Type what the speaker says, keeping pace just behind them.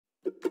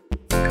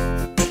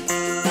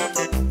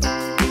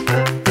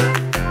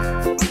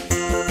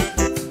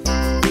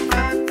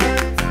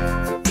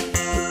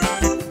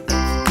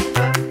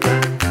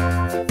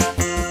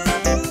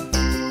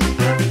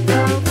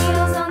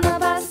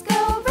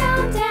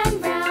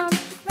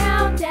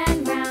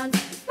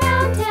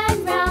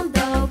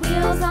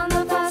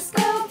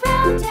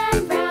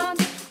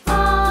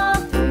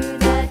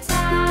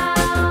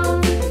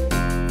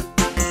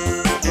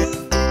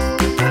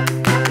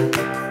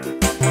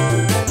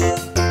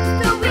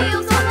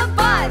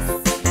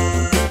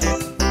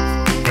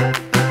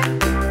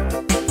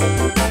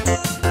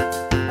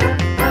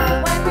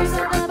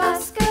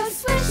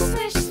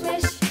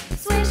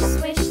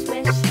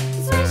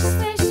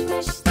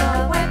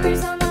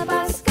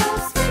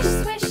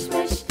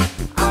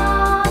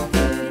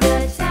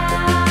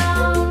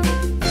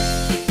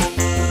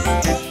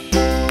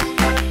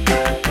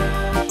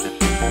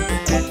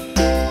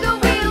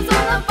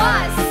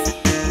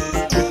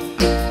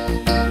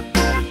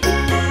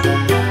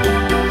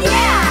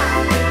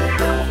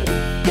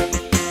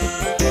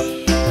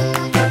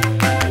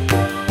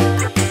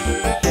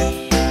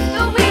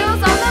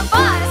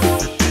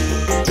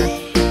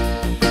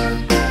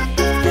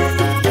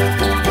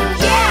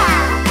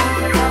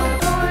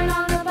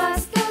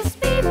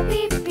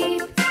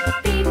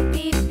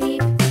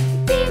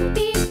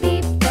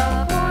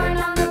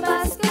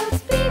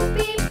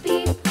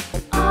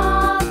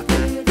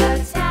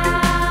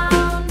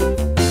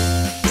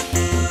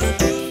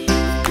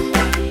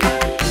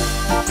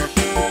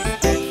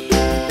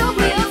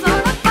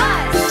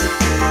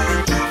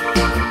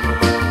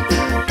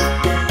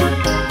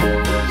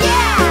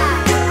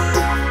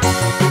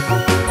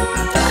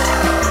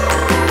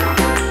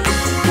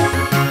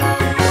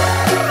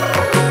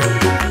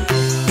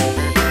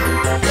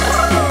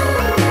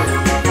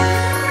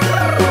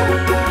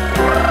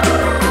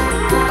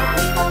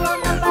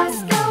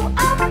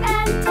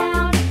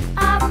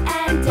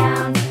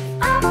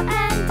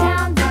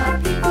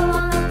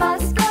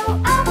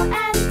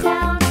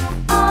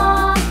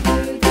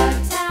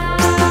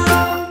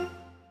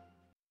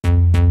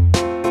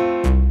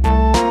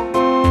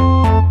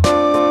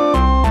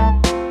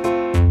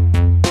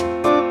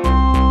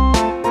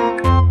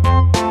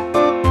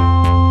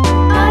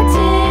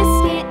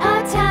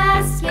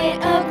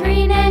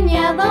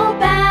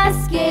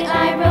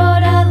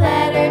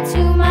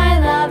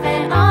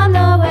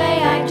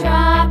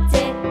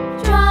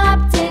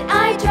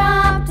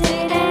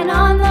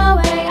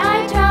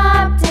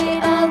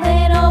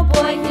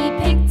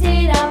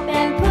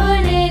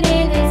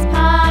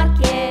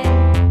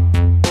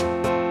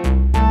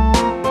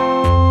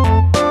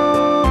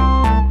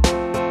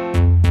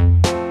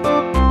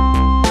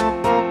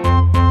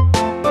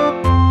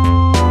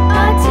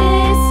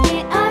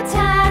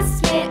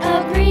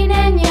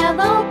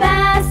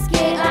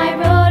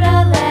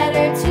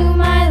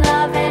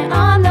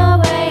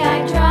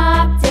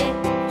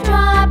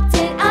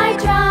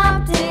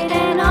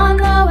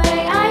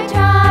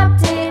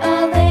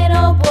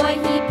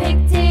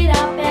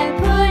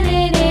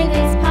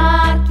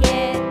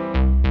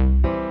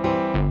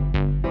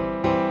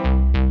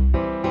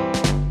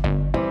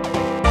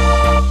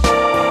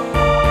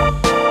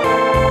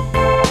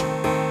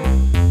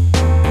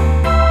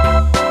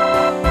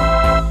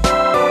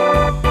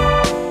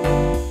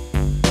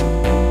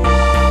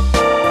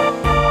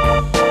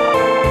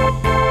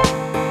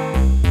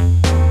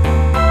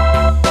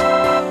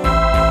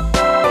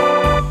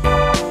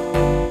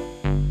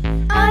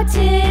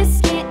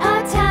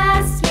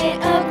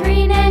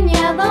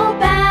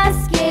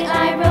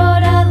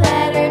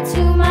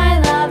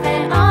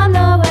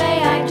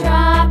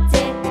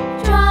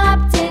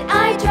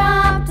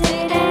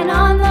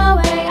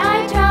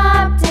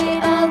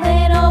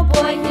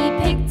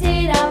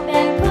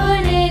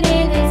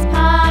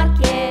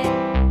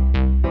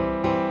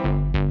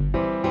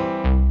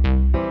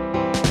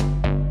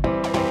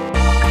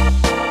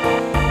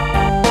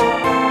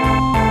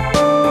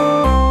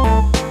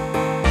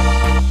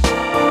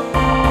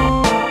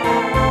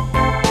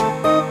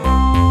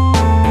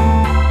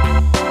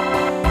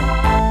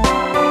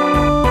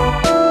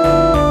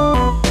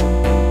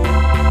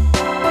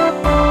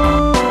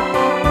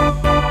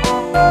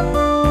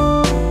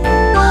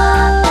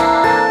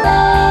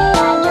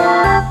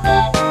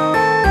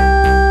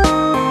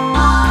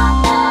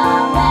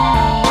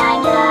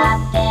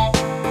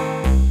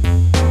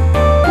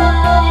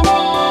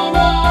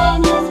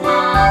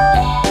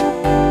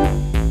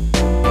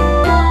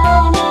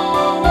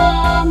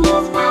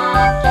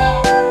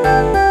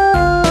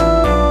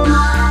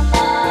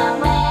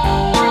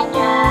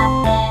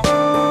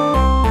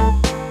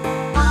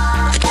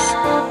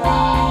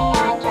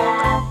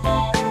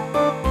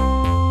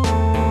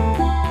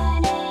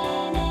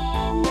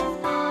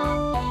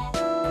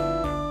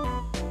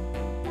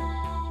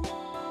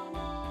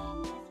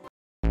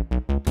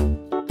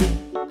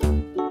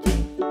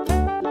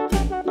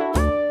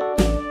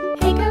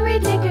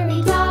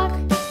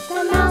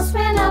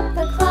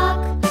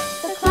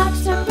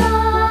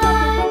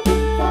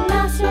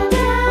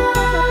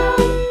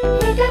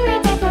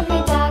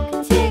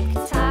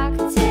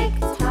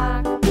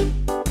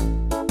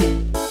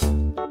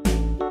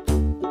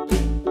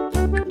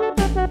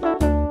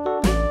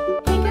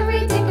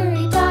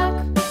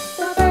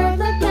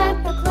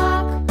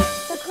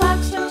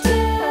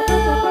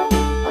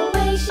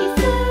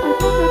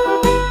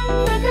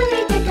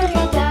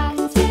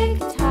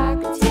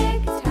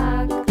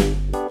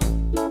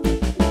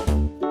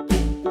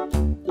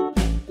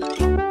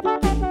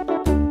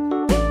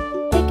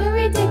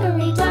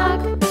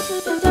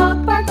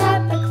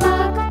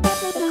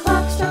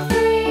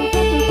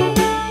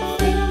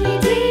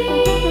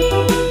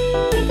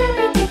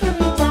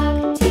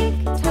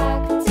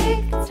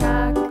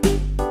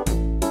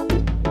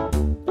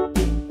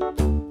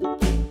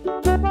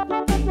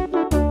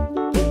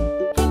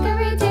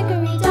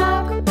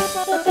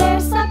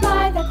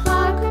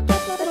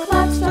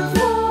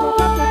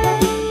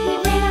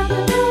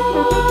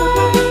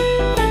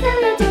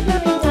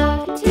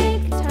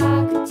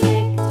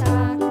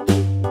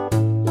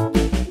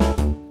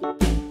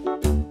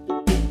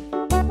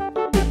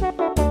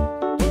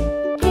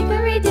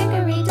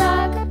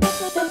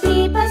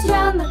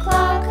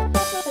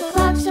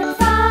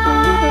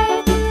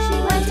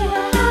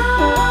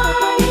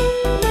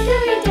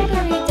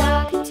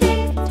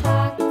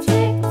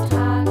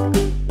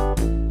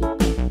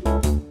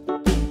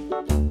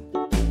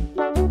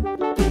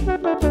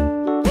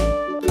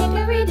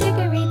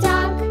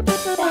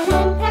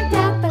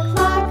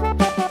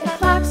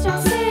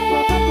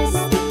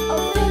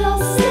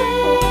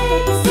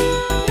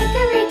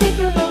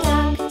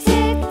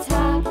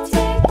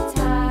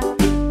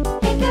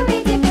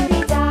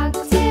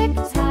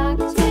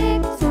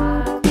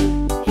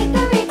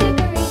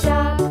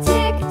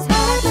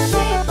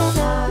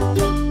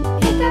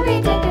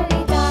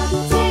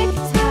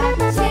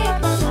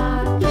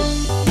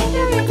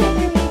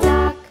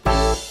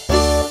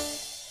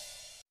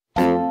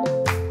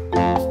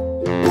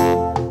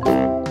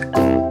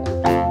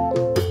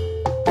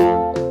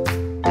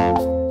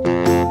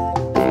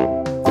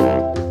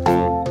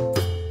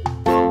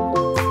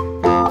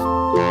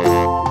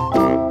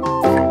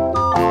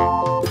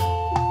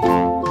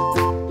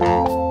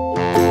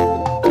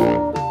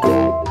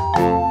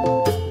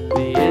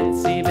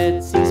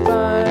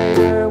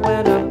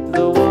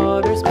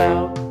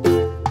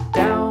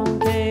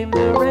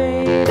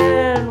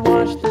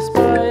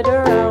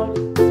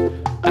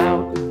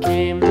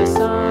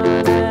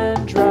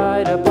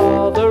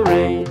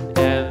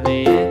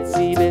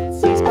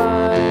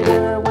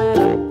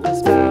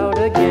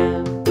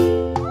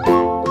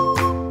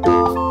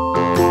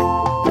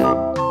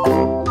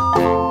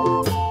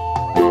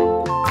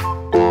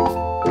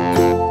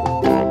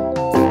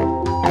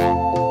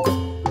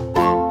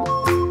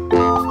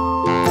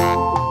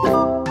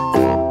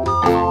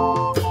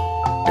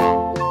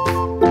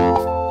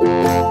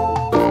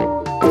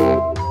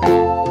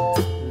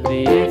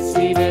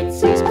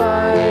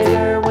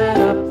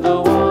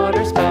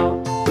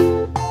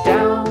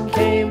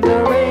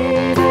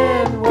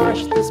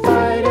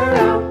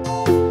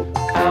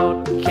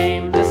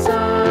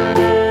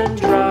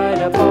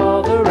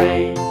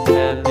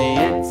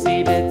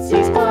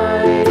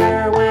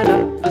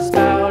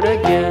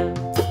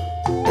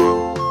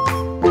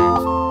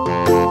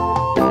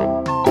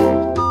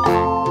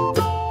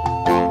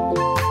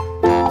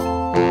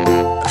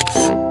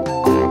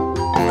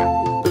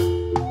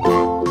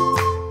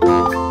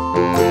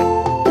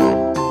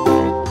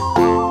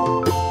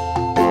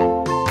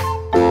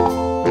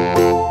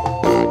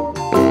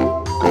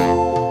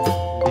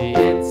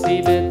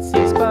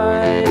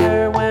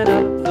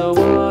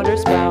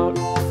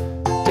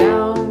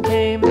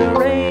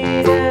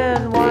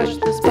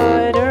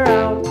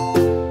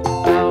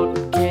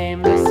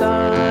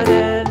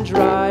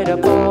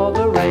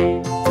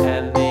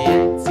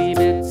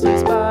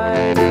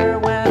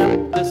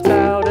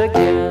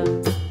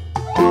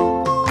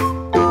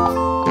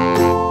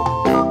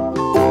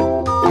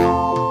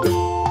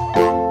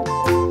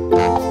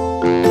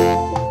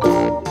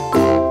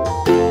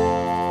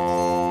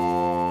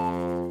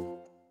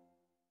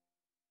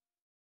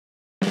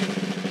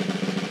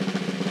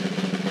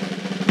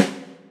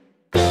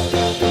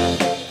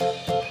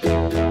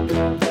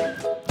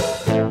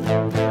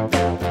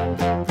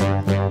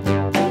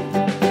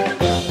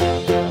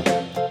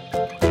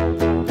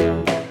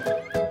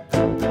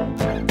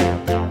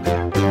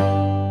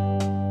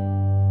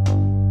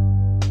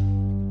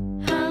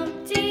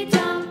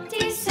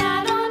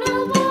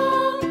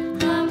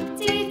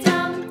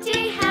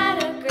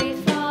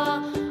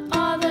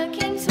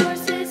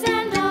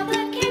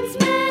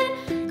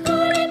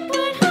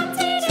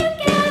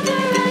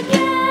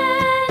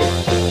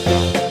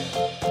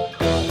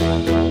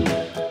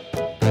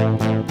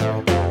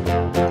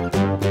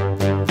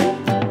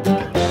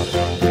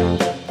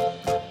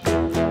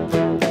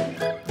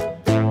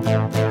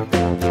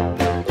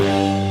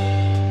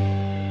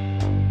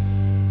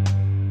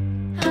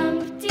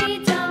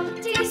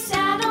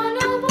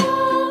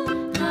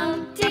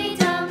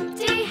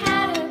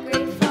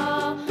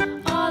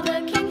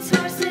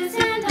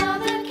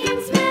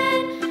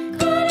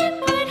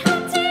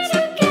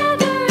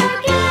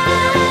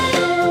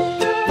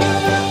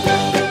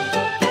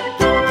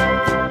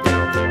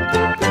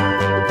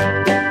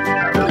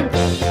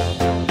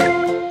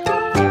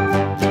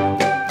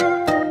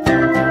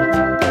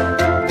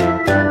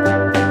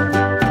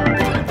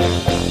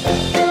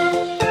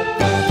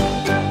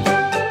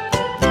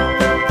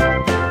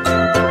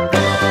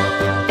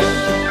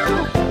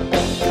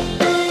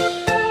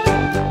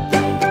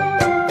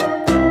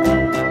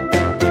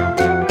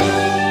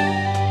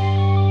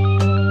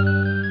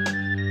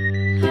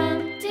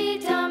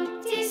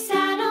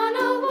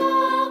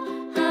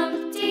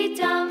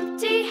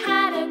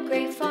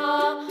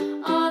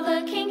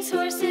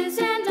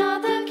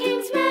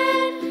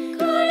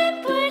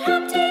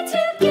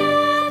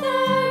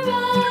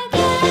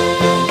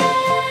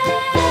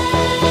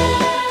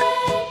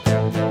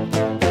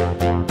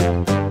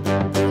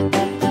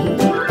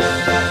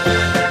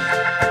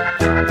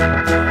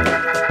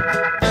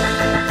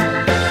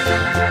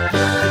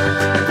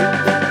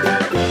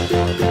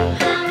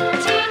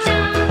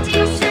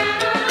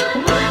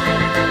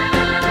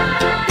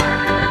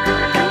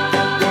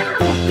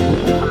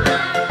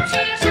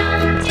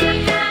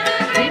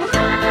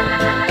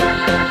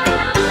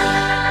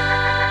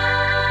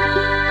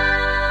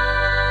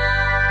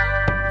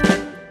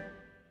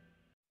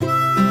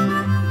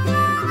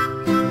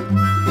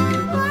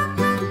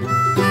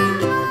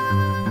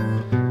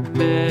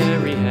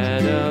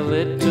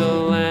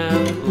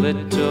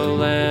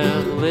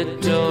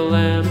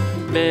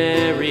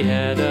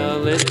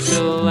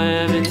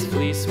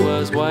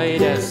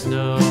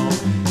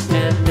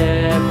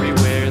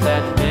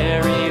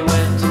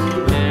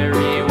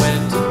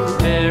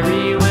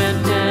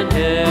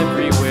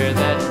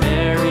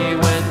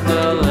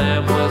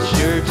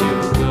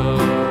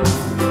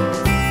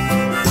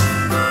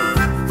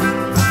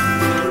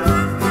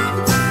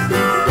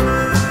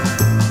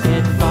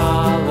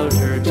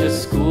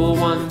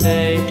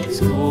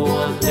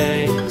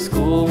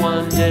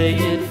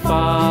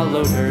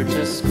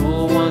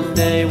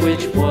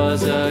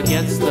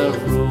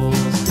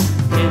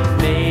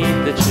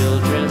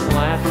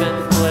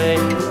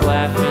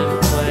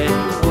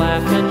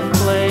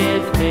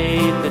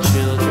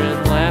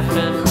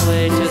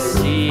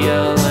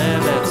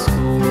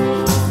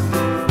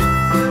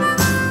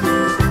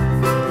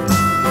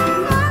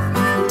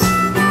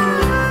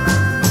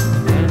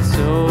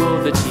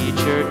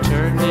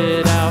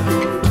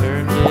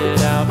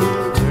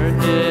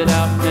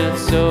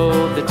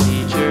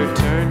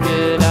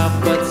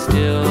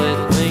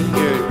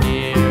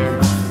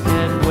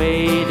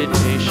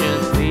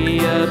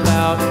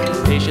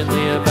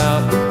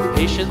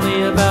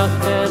patiently about,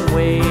 and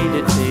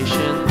waited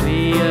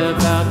patiently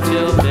about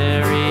till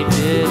Mary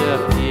did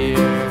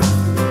appear.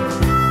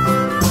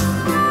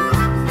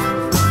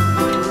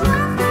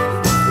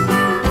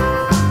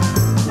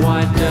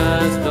 Why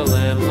does the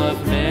lamb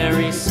love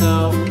Mary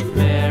so,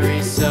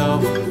 Mary so,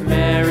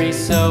 Mary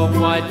so?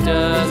 Why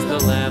does the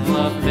lamb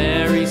love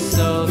Mary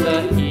so?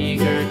 The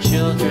eager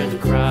children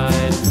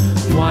cried.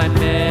 Why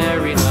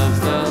Mary loves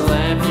the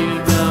lamb, you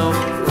know,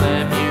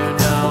 lamb, you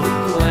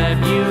know,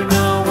 lamb, you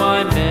know.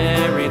 Why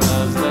Mary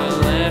loves the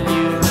lamb,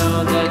 you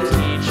know, the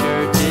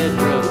teacher did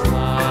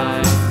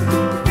reply.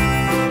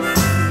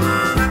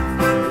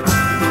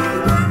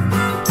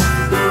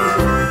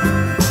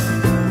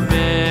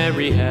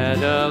 Mary had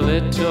a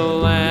little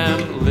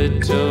lamb,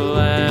 little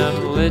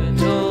lamb,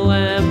 little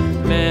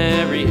lamb.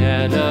 Mary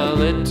had a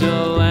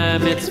little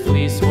lamb, its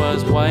fleece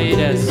was white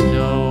as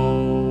snow.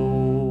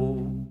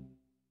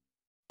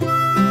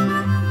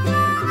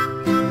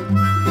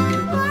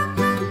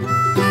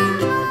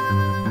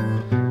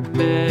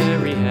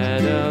 Mary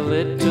had a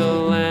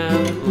little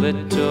lamb,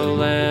 little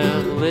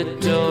lamb,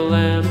 little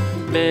lamb.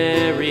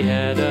 Mary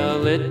had a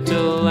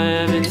little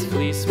lamb, its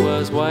fleece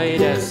was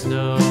white as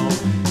snow.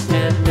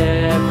 And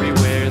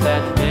everywhere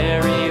that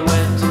Mary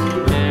went,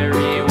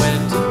 Mary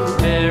went,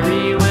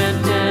 Mary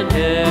went. And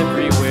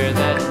everywhere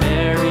that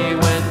Mary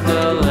went,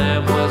 the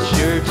lamb was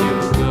sure to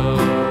go.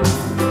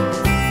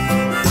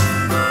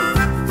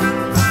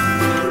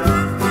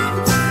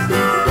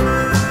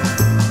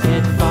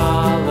 It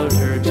followed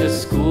her to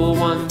school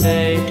one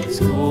day,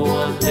 school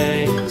one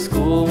day,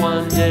 school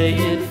one day.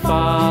 It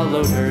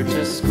followed her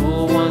to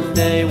school one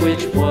day,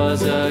 which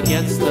was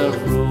against the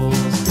rules.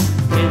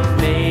 It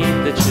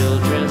made the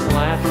children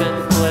laugh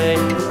and play,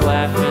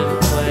 laugh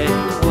and play,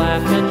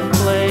 laugh and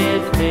play.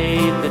 It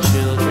made the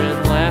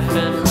children laugh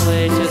and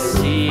play to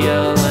see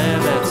a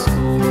lamb at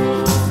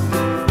school.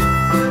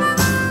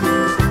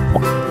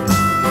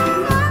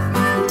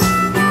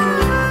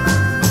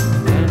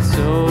 And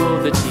so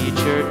the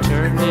teacher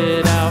turned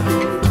it out,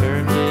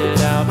 turned it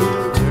out,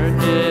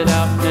 turned it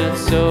out. And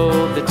so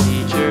the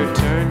teacher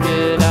turned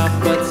it out,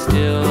 but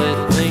still it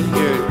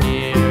lingered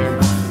near,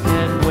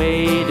 and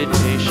waited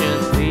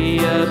patiently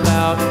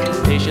about,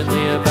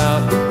 patiently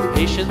about,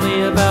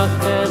 patiently about,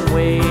 and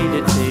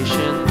waited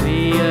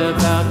patiently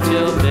about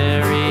till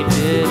Mary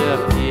did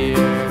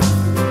appear.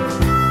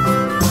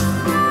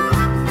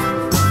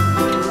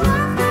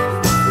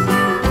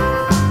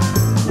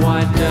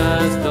 Why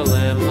does the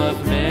lamb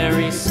love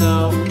Mary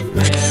so,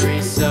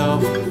 Mary so,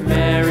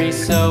 Mary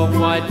so?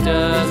 Why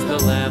does the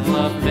lamb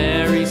love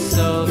Mary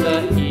so?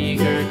 The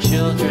eager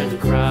children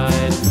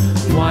cried.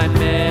 Why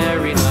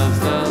Mary loves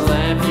the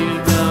lamb, you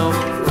know,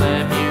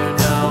 lamb, you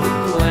know,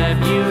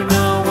 lamb, you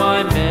know.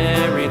 Why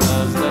Mary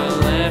loves the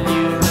lamb,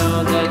 you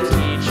know, the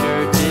teacher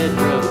did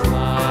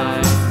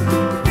reply.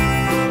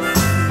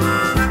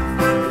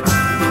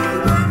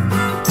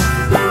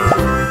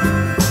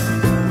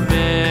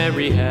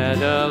 Mary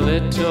had a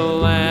little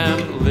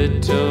lamb,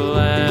 little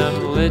lamb,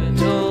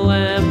 little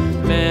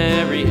lamb.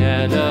 Mary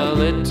had a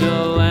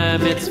little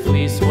lamb, its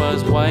fleece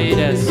was white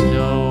as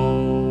snow.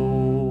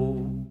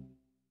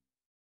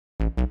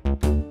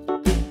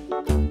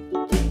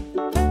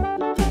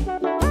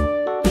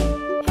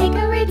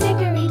 Hickory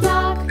dickory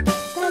dock,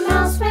 the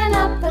mouse ran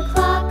up the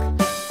clock.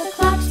 The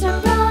clock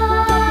struck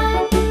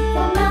one,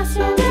 the mouse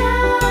ran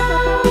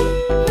down.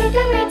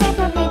 Hickory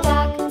dickory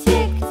dock,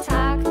 tick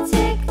tock,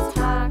 tick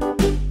tock.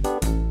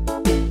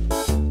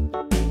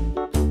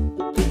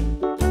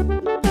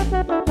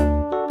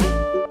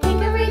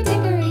 Hickory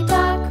dickory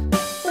dock,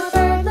 the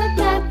bird looked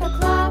at the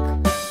clock.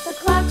 The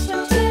clock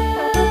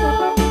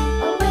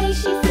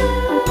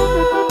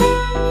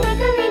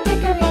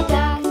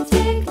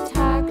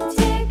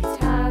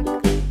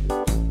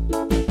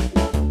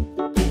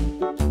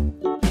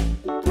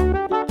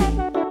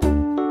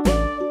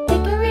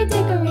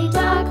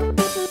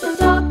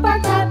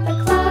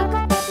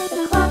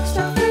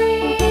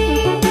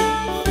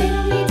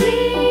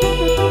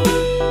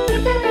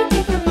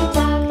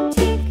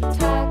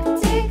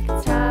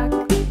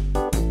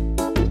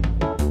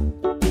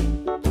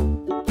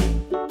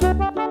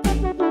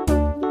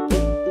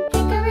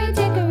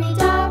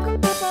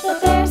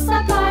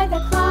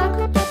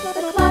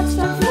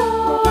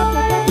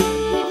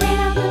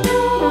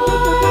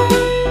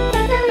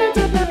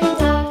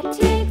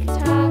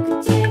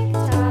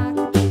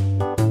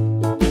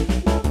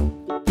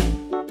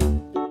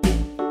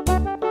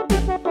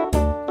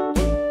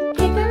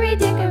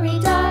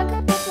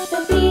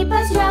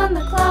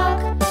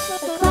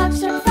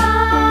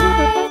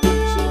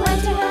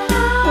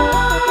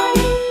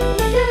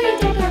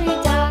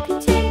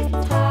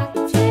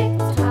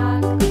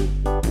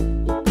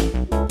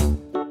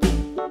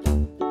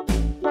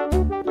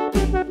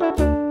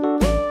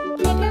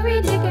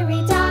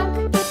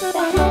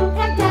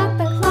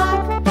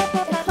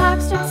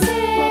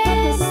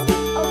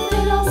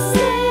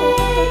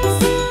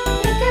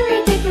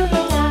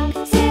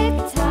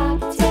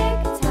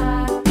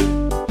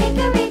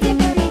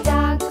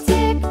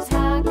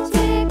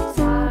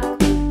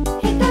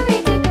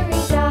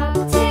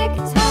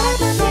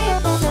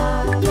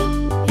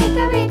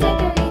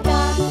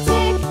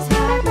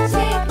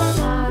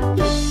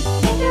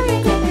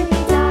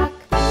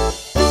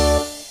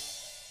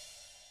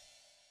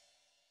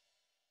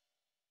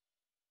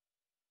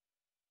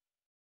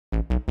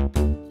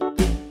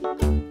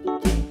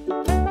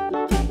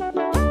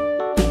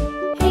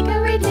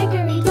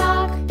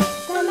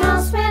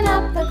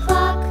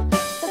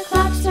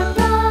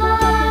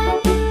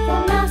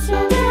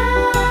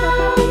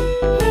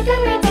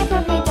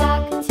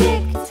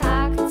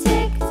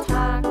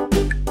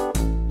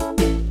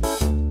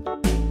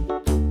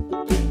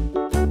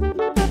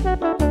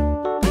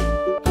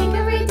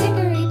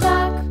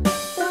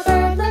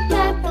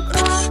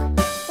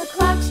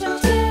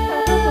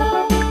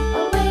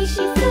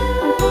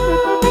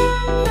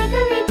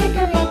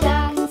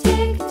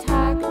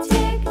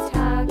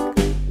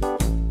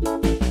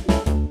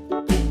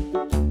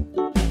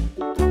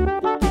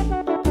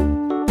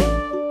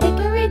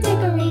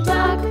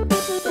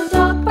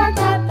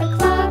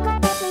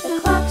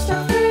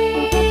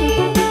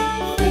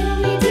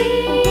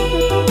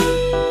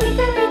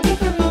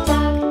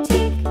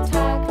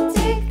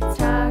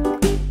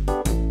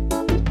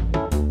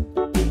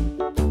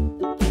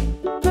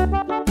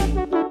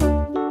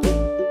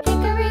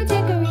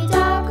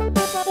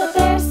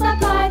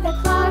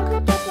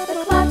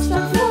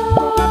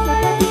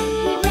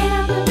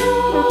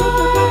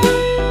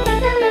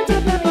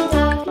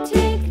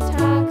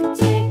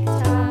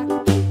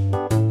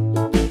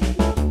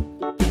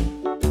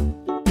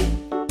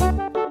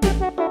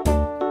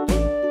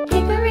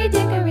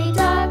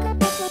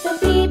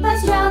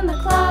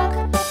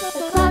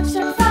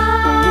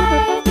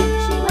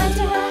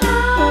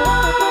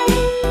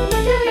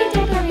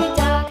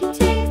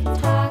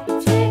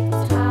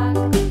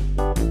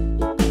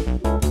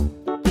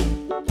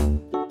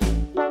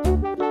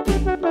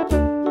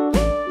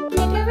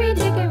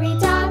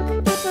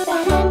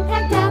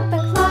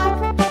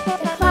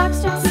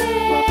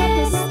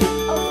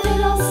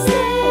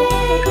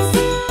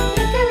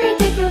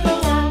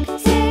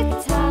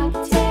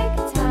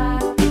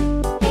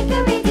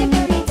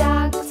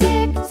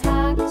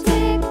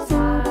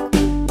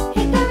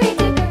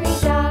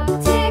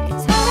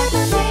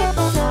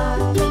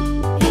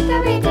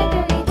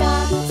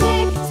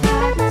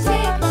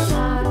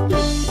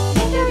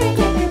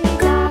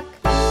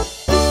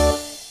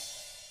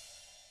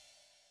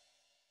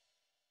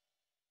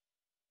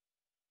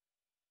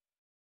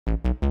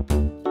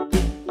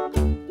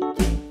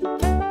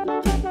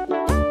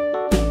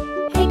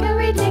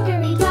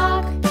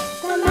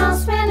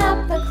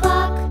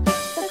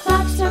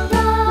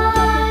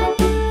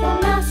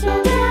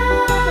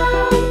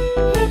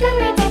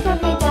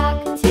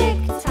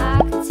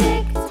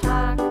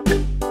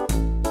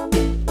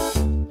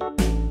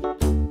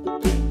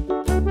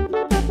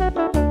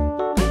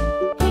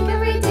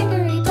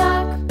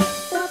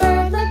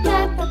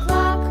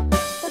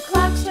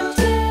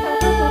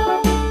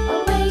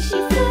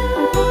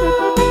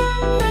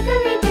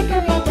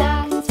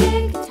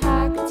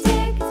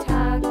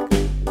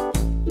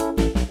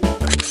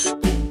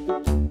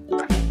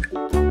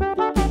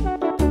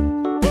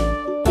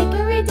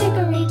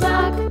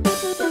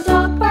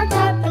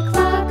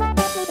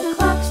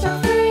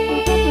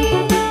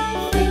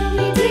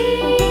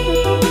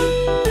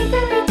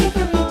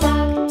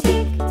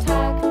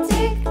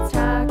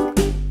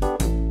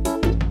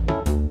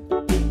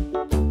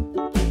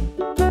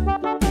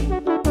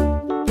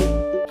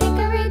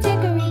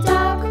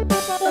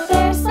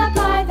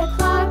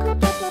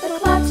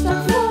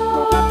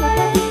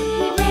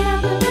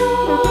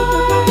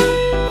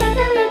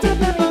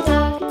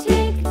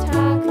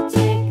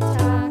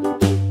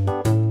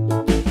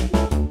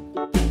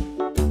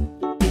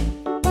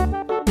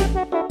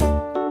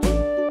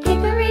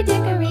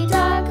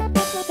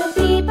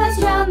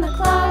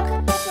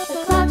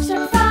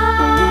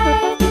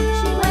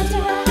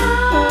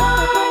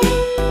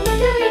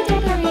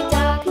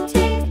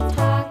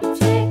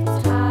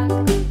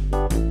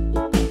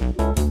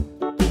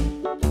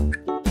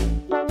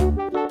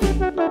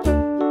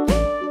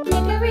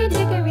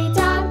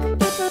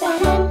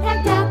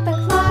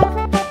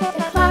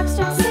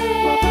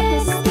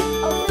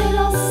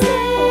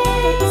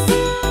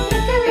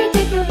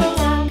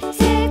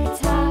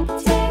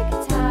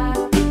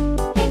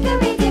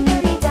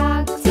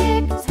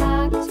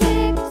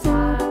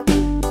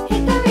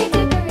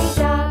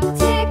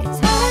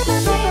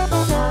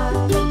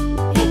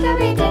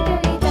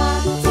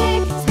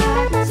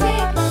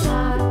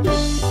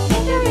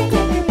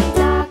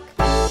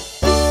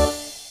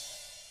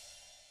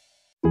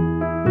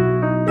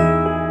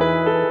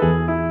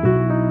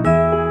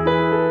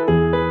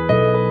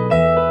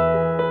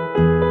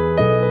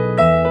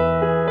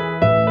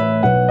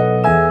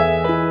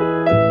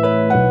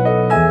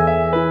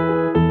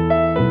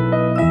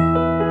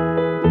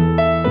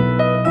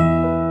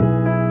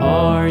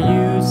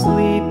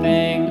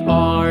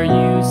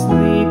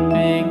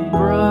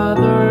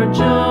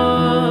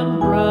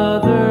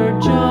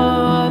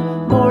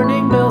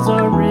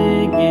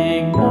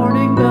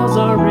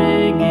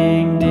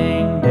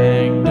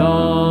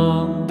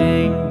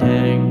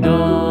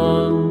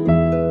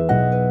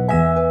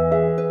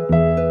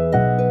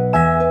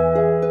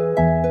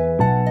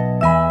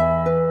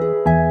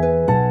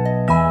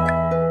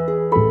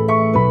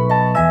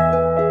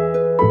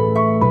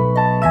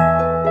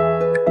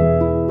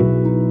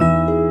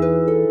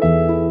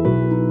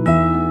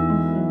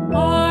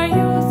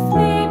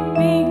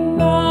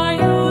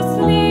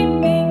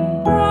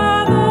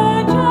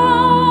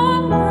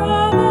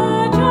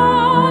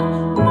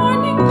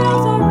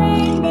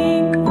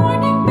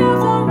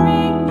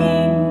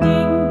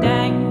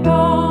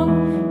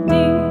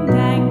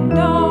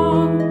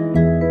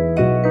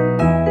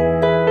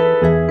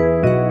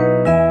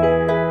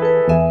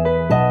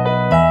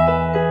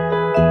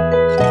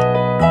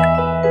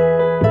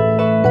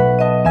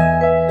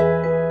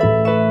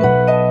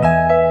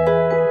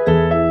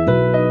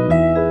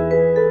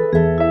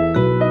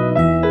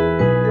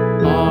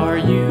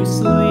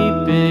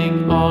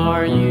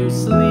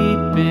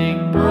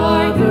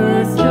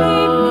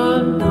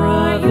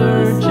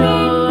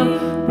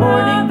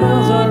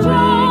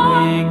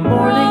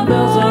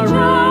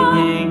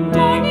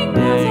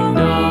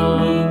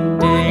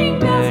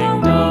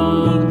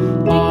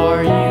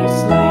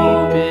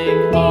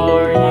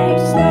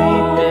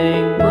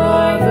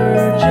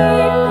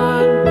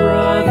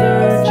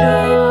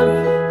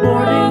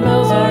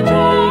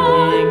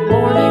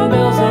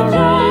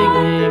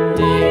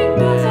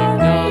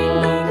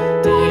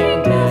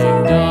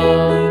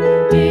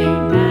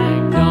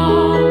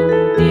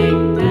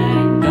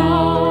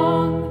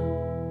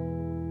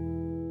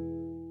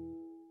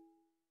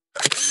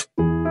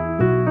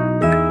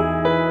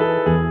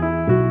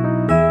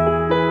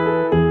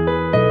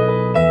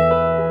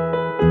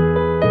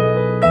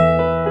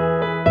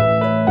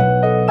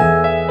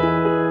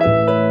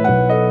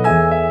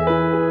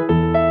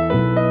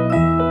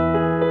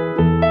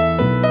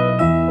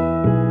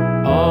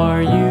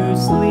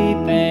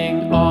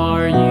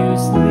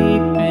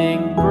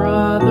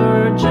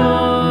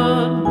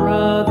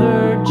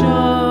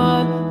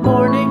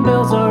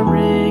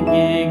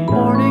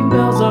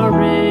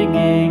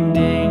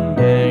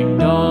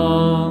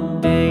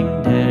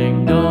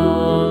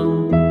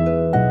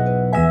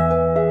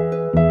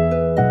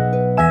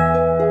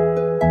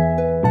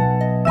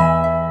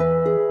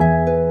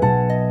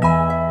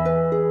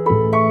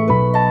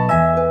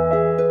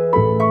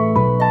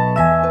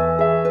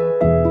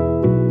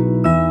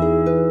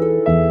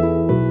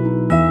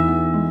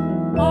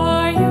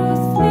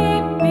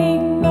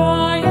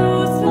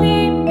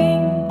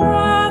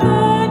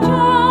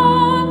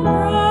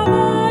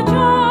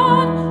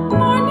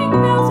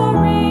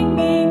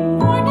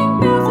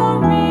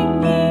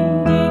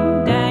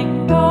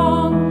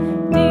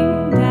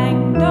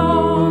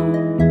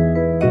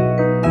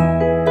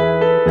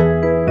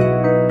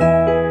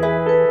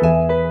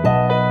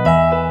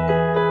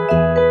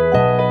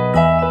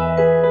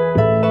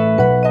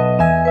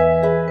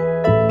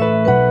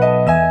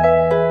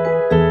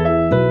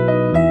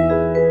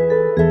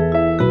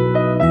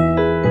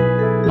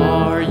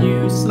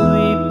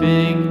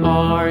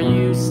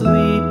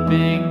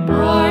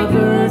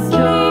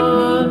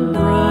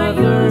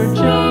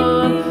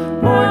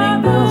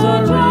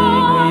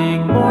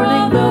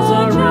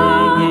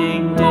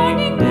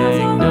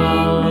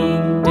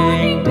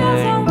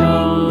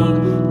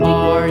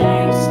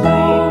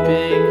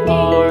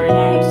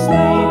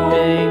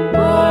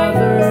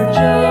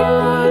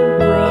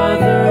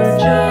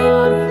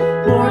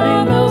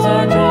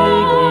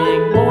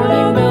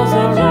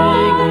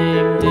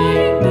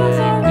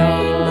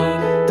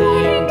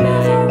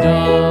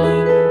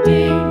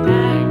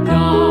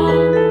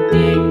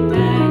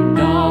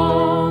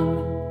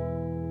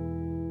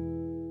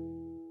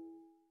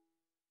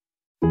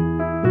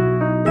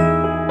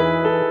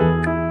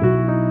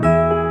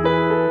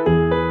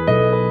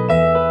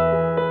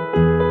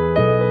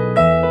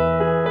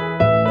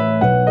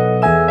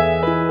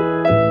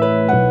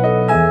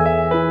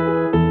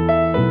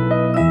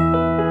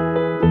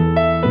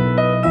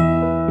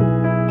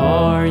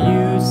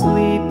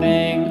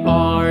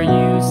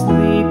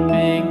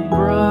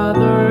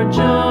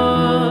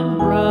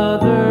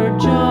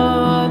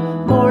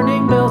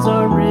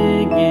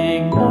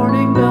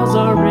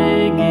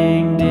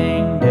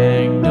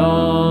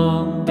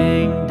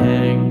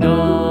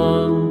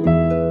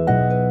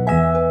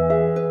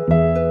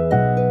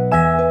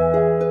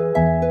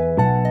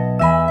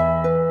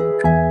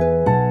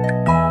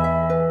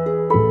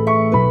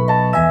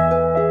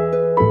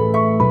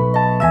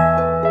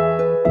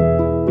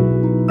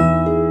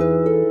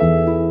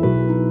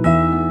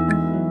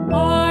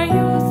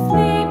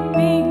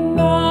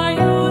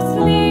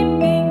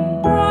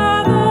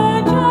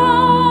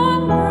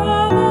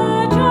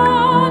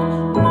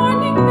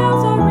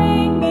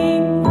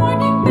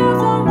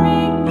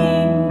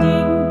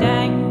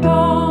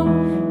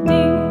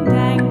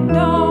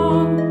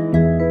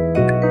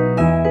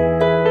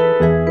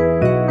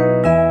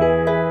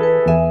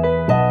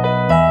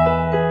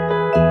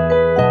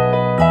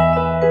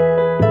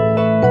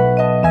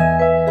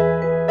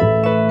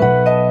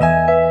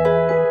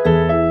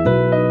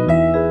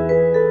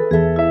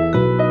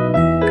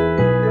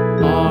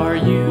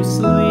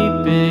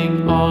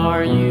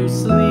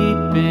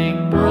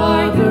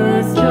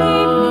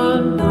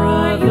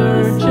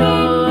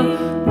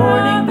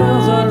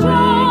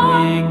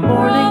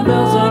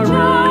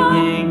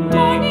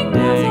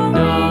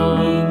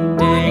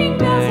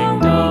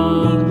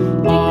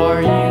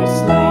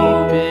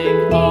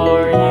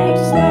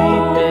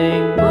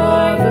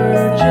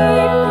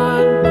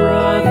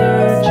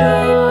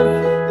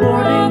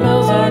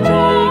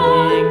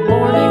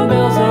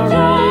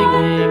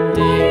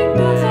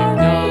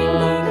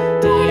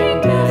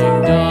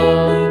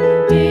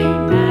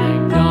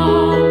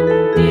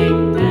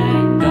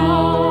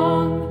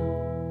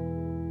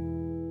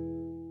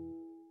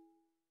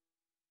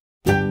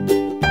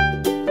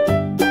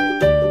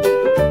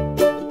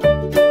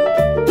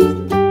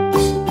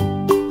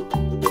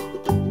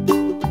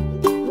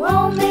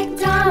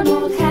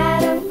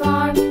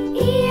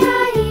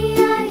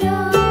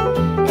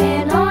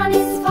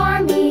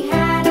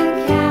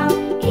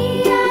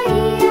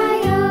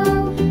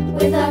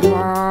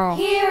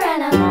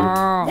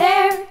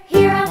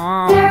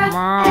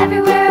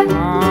everywhere.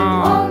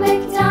 Old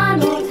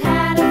MacDonald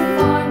had a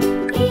farm,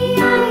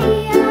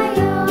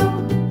 E-I-E-I-O.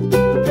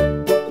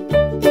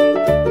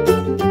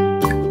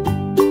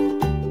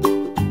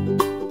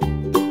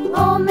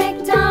 Old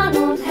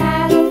MacDonald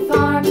had a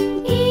farm,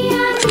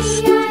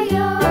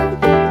 E-I-E-I-O.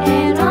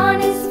 And on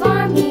his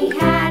farm he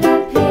had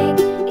a pig,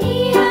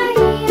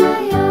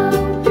 E-I-E-I-O.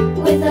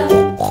 With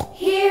a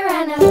here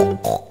and a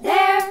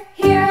there,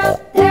 here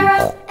up, there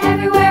up,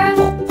 everywhere.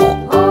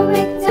 Old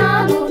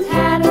MacDonald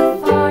had a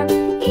farm,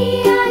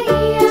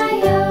 E-I-E-I-O.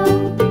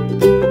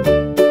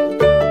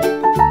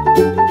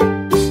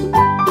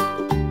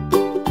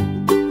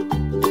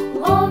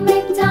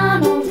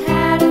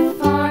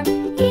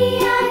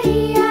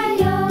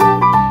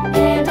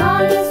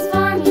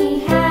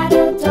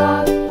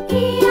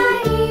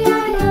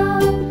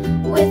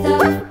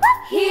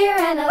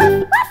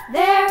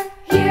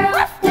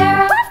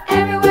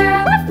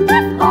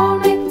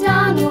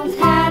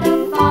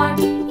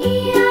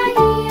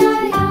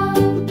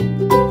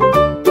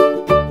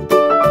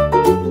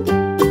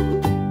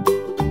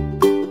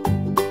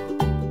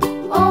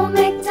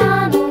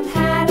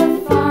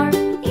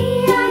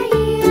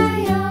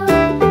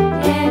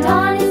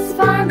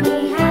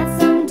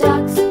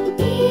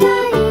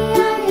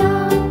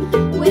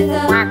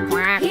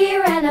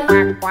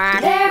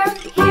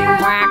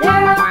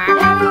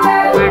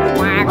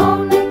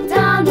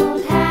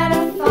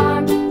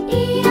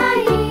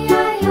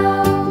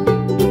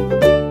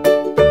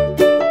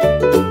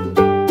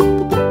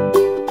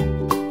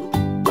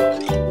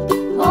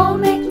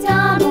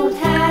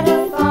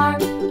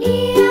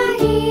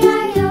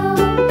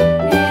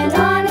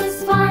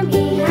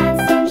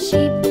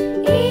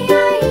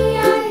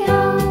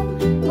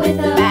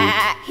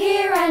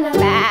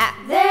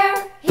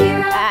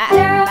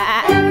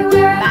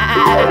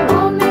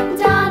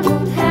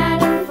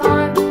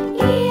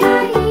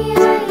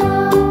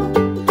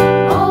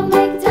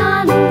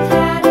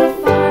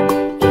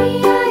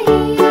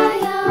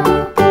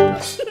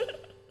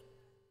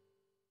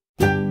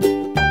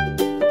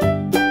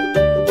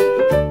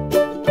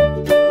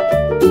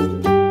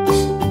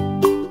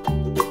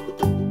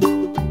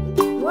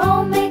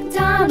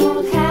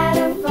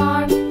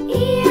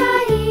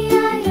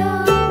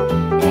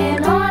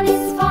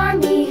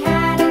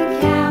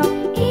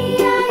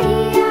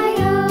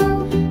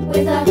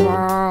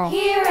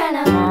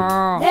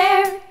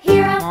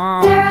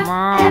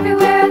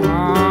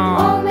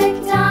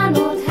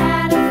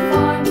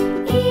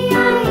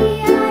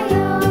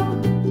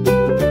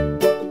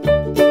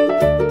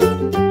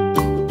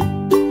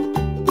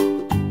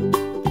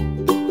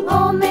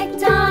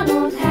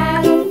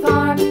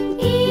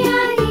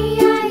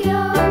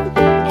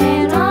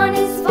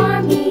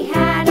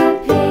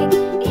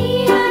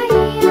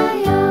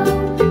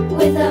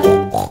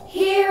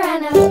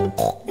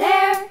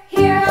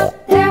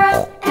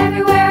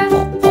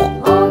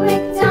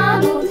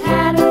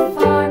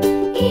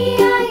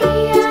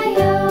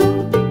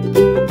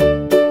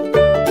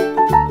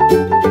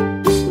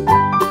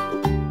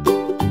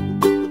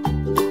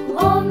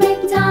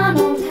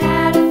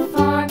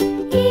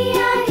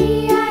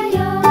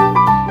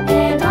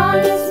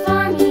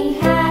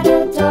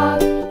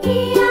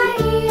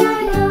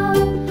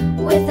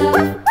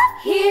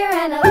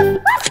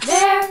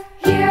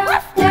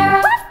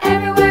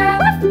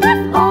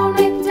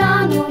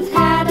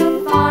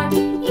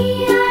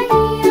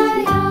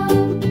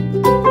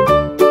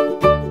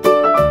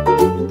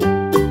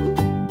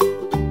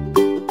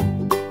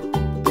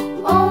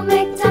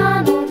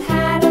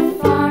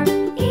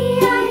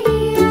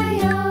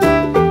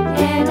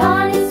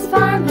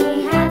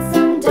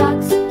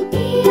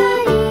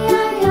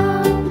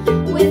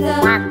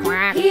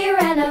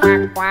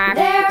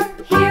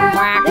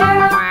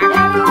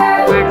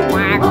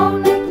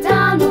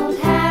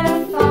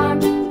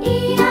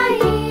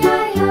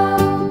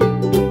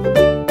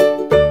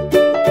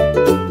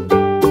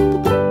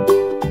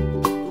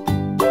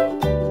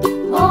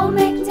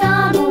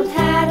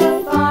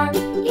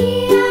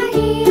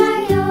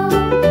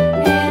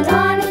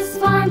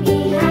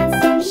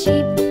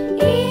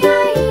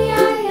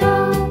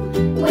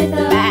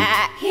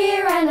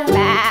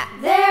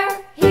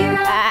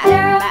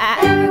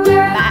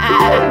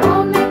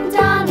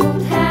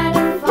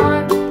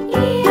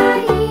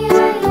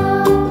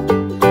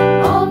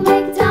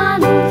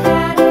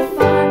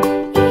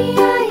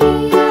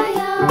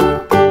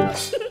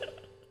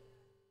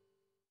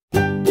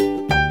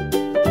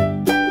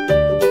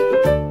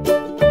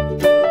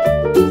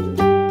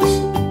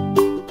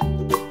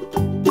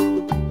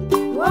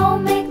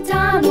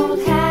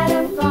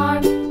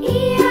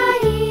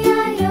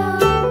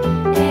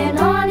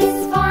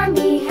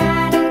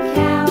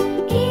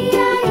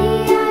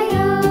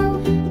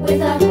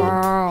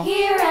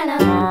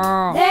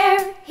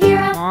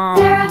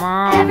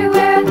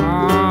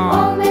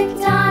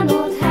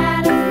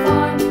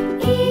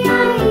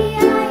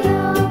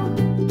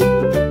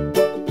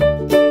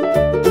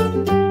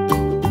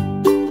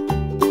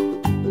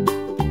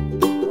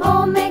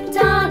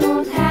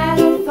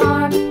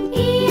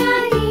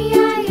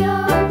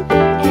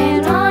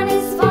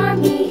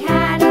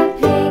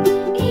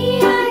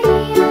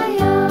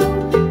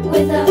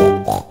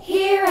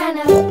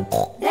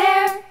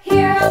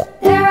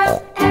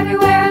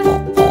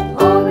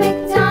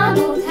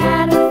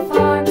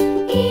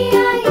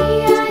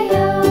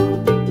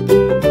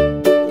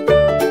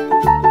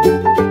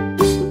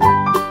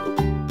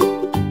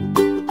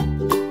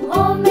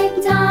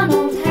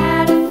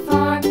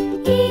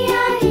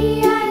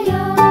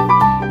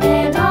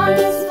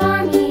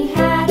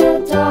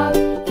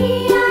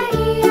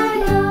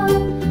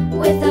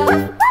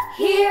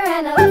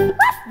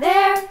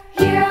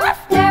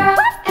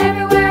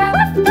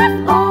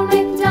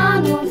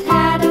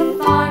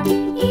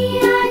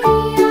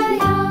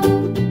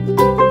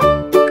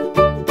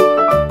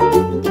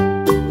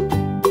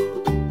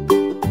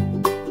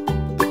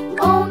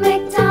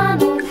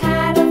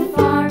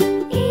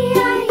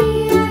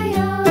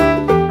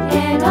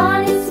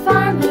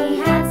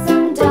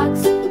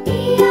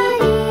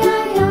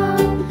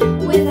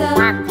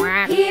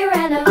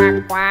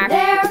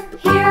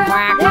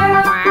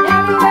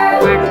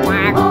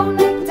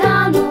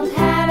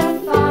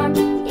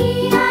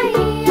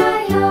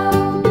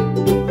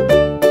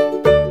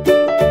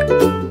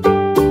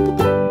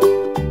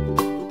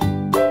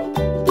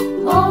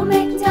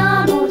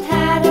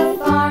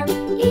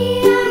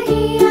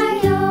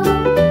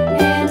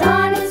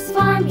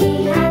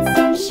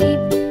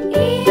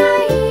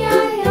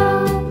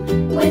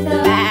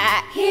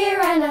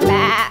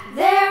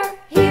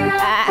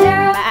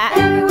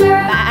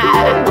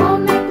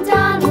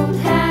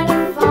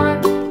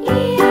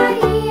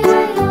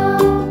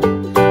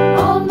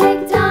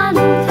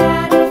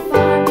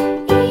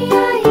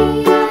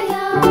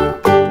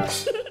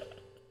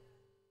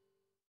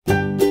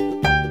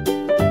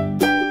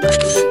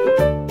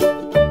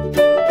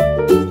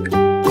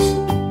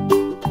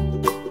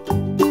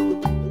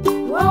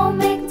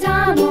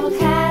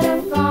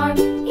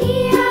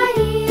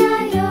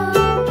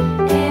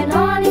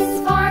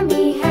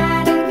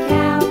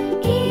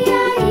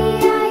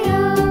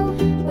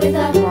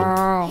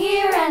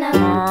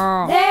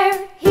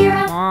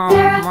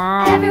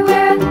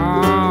 everywhere.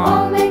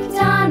 Old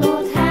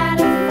MacDonald had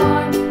a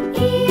farm,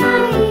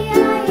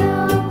 E-I-E-I-O.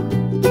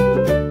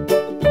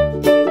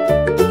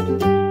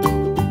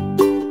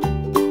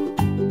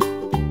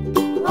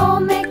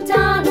 Old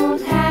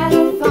MacDonald had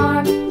a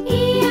farm,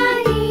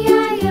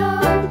 E-I-E-I-O.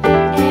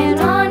 And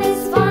on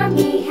his farm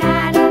he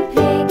had a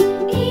pig,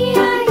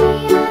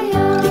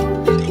 E-I-E-I-O.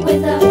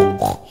 With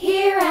a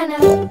here and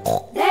a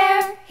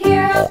there,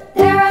 here up,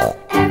 there up,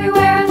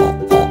 everywhere.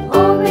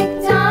 Old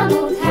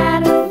MacDonald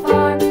had a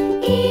farm,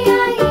 E-I-E-I-O.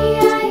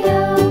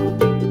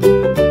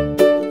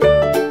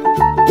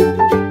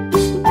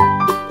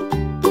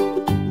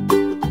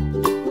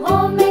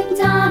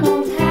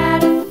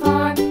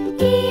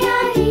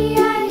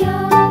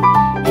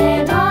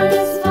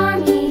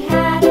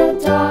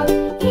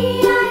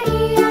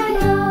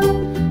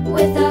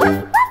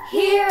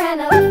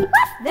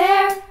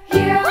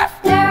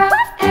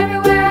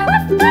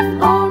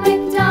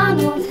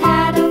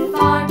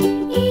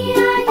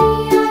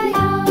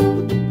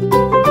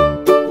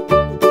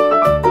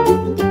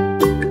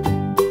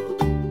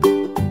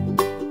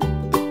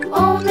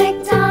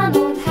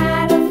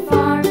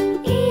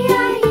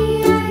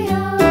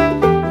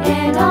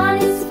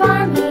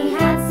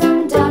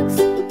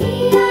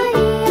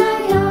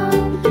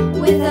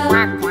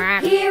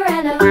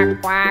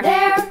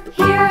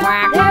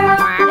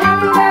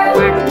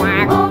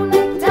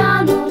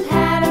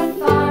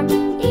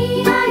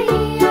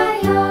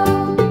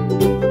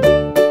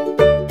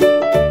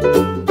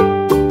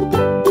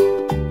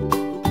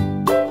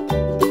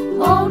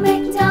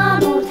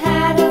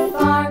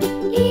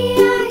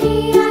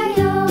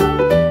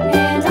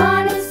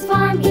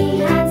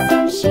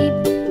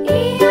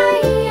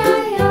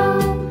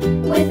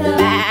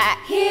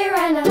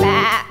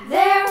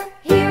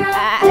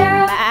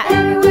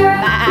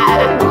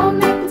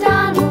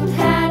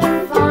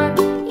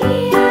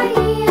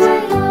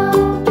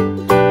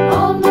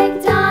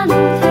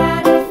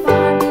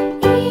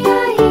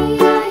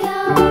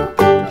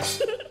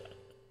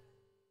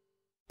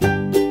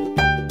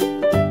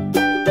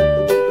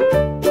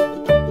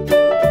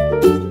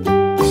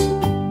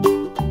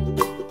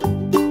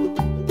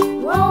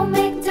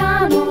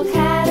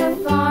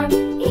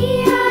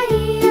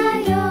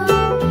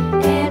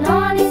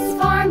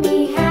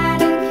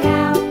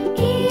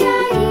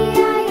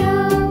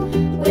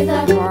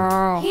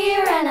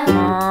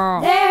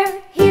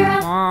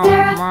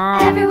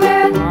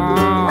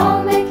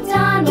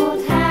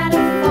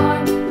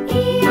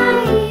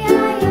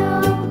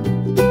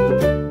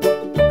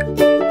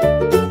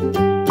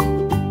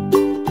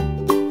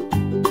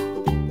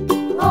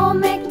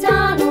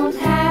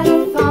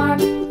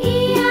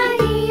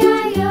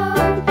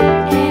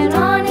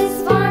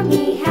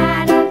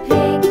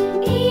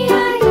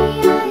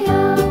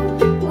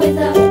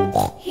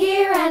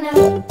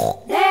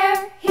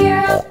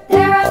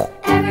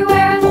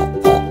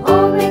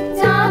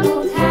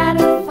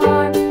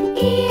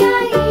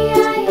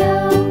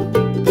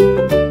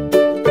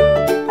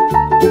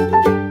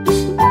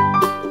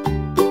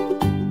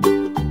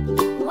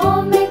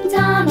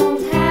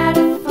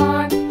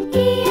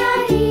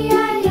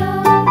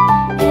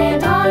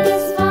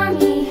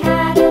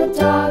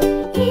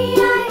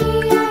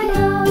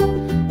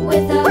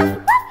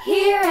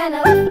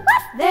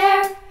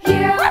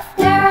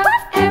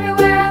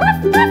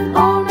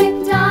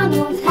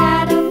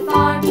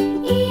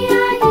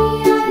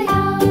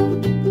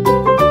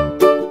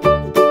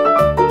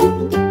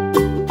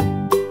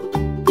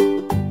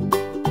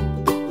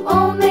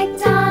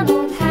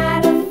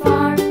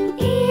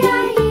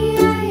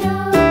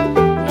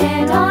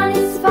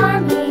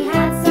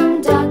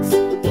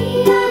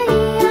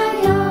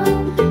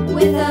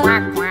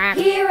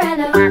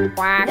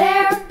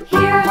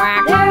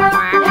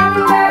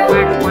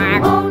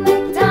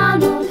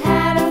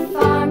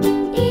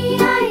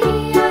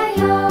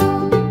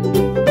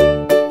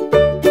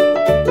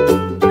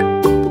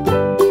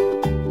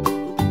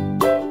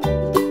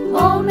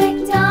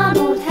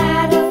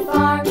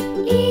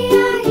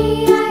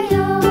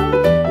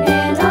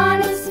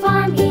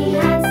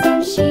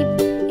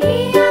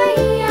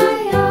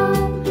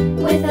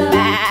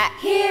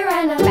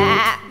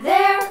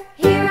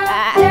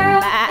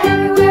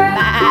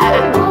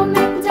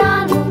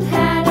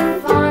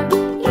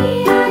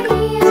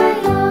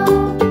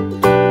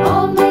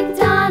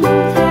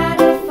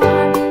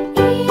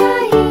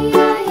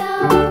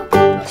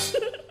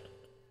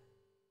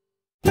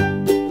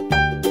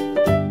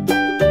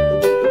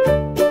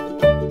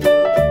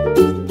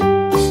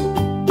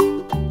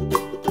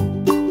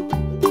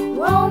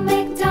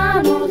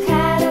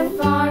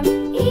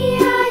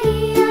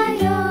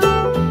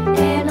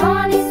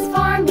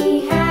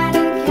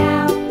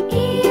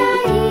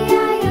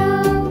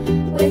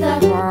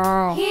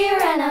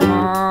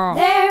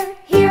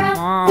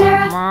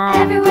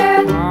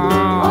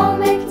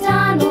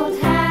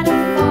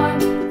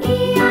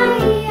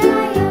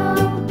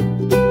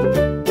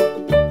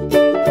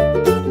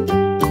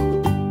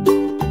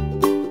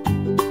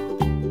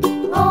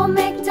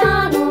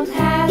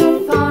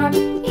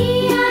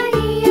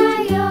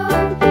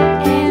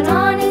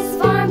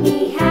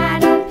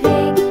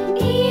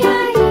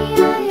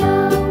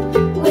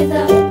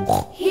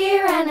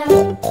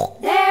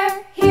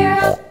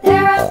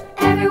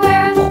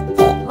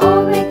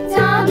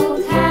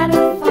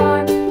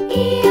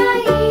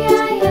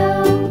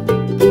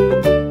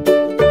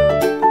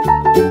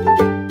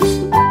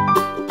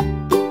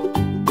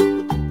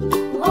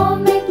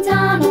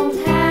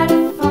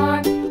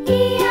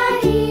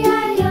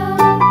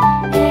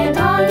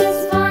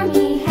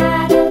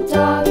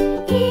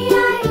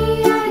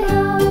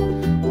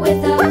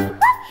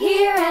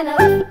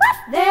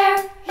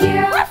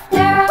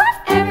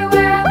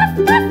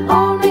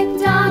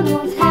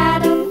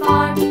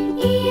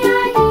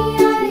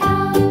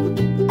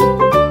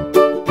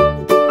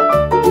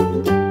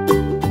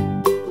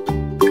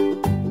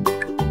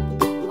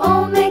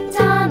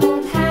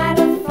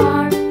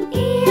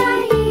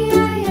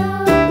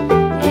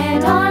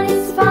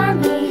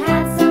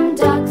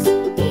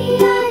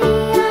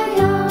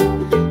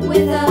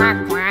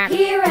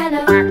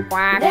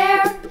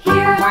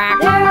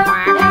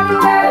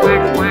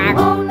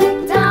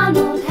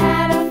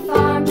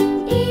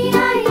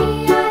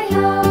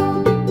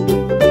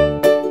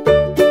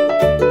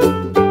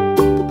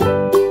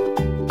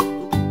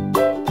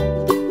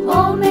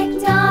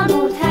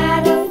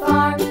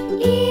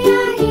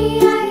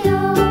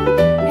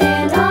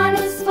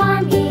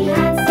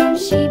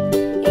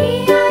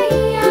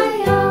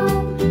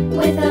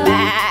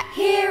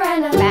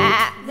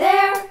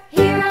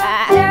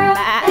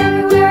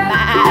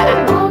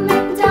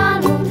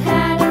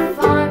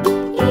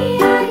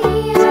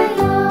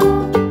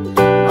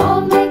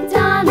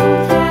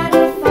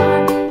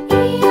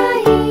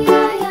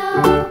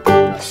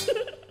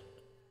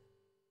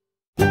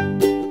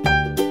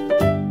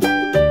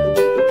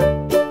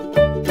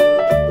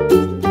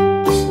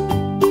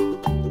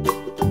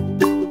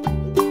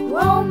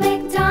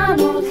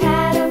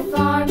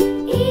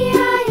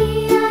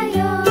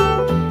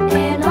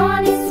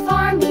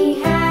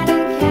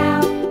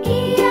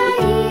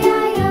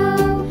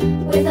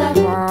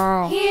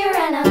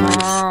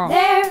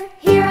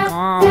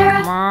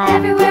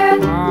 everywhere.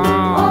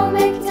 Old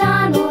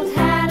MacDonald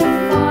had a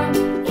farm,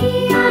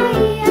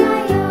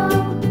 E-I-E-I-O.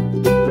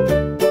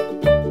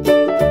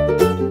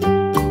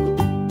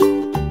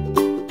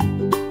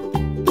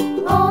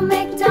 Old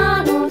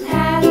MacDonald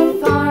had a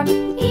farm,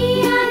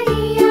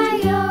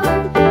 E-I-E-I-O.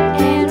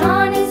 And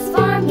on his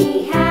farm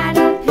he had a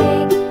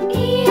pig,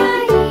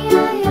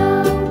 E-I-E-I-O.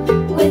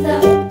 With a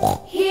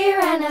here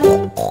and a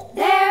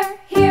there,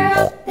 here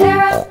up,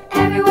 there up,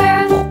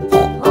 everywhere.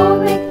 Old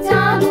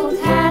MacDonald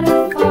had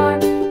a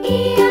farm,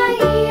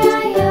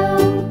 E-I-E-I-O.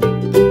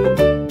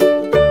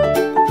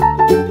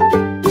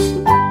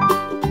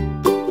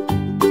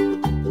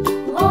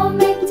 Old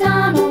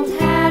MacDonald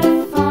had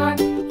a farm,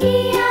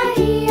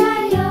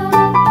 E-I-E-I-O.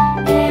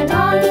 And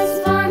on his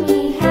farm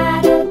he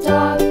had a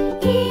dog,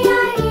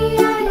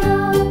 E-I-E-I-O.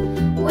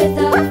 With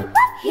a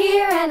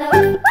here and a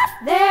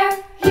there,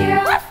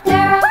 here up,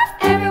 there up,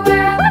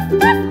 everywhere.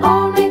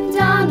 Old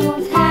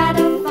MacDonald had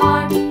a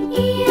farm,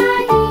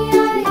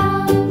 E-I-E-I-O.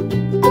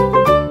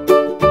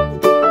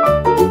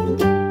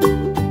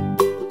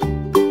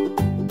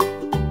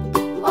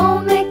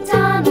 Old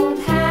MacDonald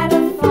had a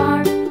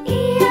farm,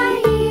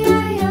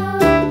 E-I-E-I-O.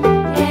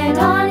 And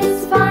on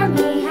his farm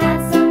he had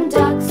some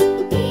ducks,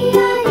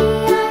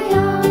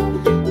 E-I-E-I-O.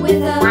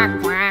 With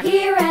a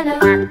here and a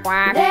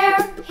there,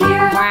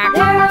 here up,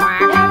 there up,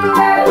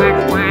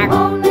 everywhere.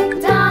 Old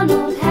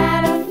MacDonald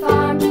had a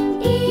farm,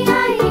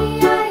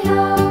 E-I-E-I-O.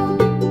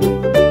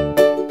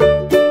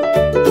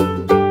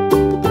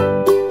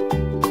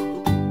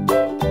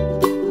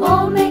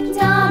 Old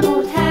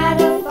MacDonald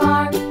had a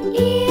farm,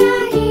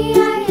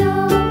 E-I-E-I-O.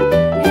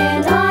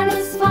 And on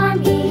his farm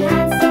he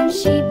had some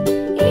sheep,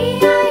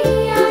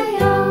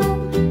 E-I-E-I-O.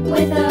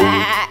 With a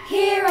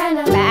here and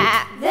a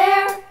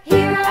there,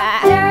 here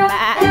up, there up,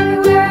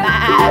 everywhere.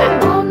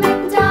 Old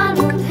MacDonald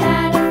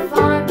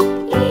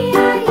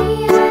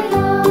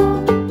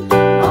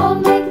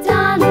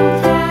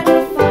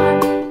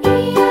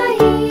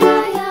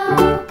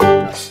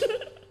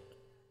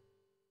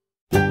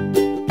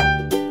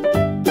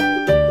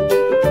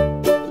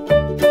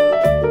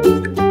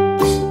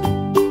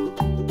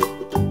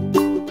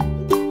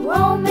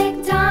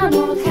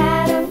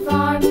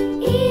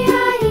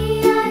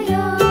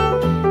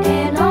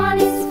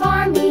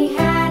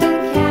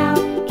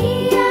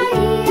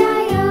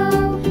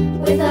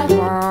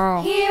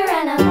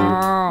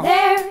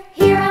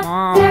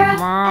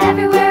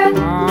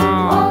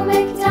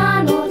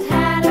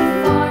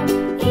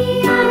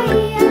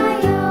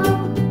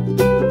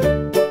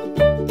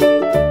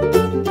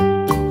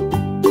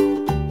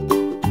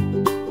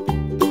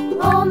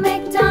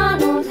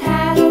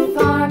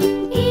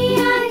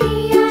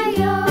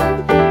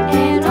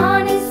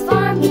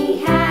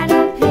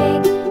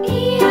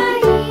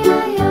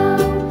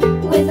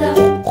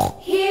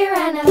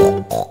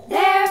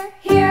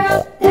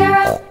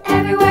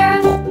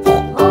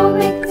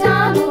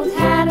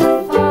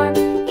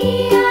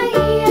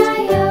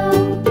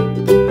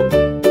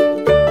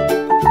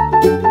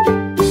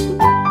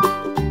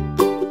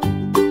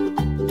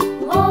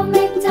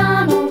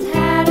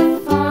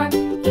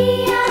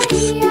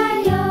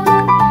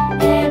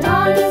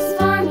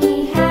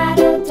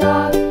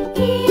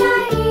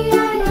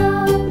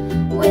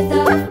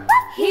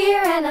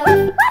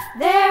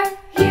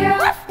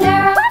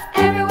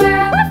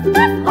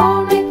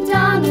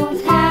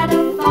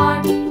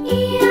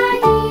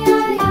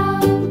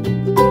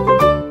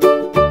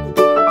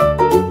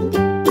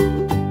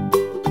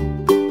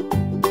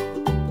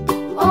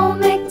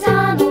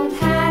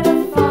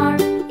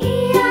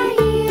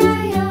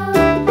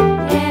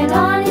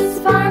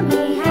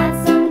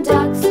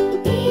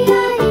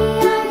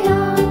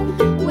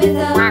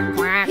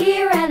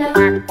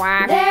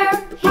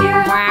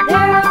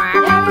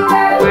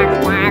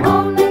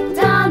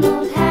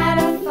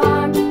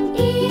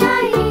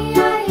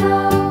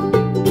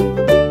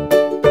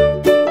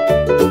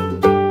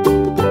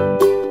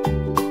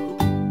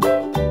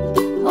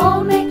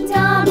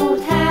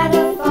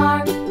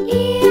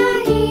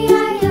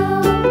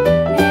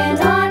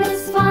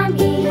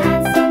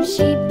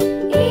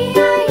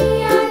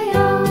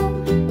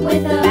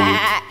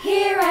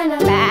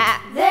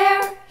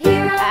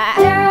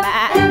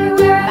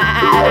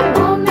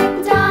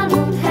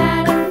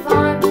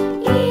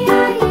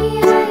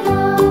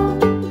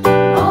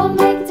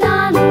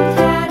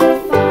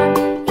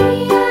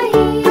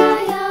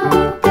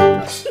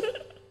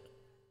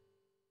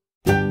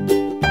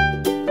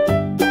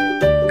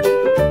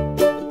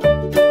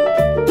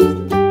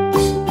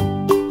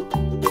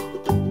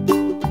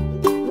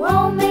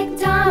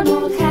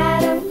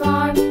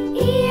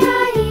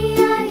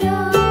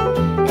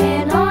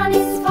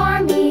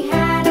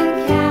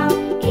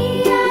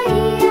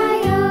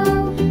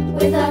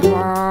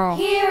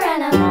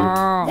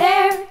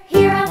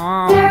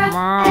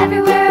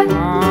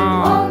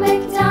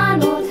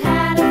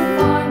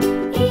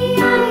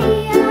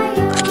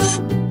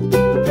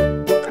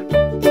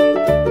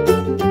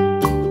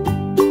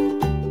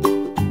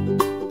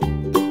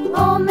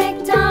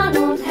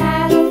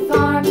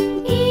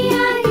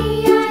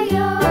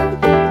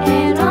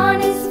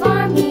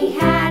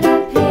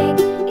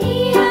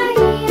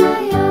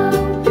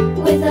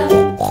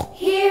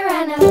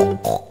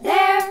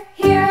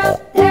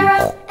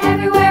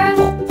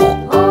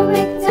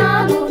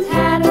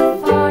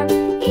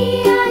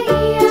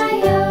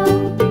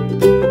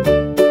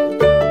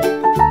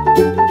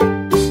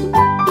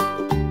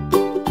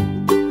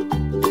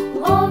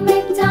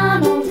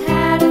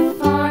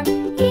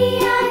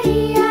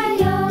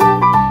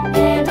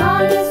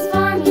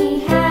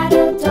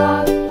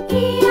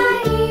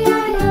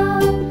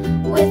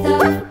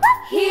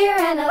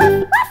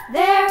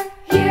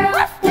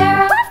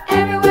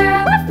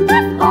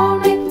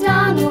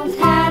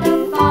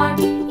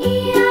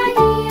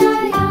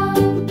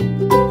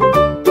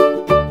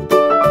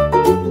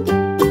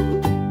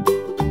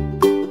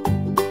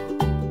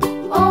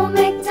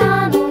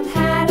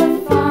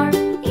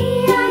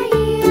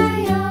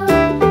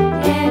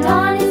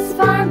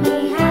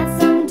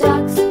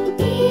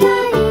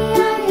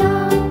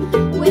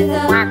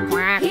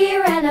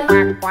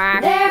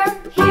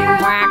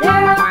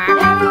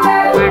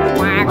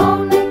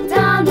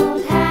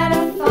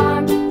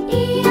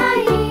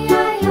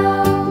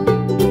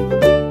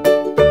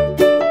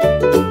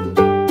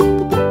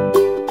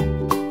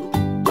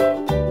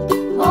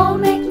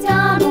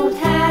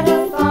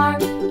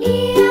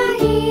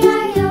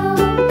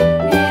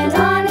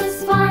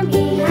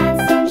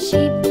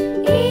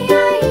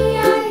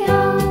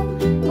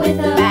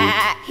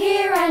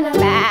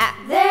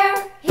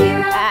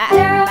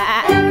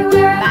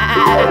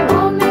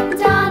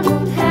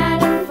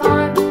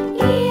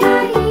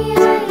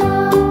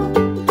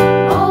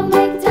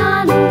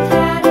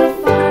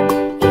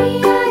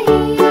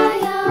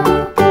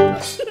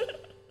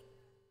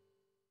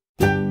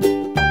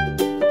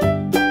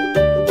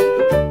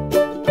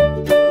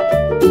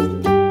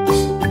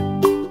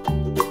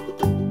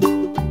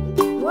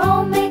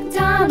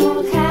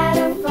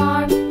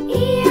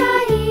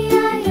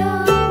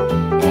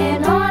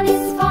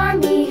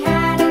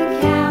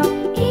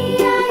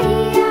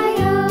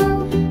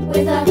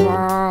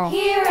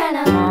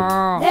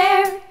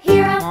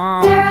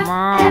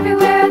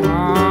everywhere.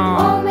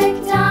 Old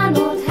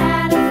MacDonald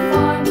had a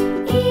farm,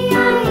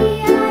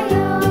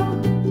 E-I-E-I-O.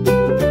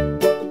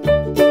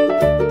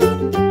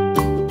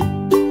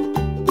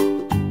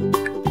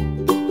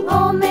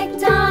 Old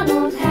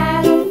MacDonald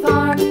had a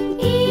farm,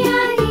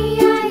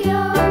 E-I-E-I-O.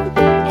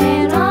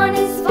 And on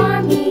his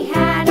farm he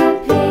had a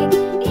pig,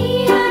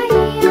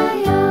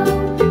 E-I-E-I-O.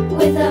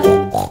 With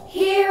a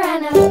here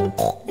and a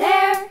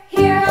there,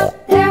 here,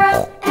 up, there,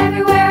 up,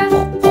 everywhere.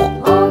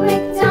 Old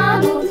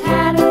MacDonald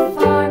had a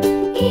farm,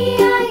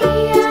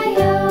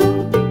 E-I-E-I-O.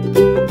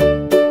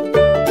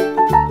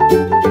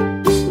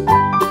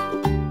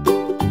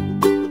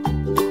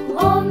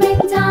 Old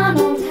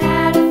MacDonald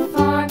had a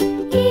farm,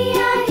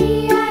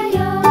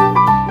 E-I-E-I-O.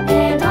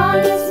 And on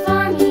his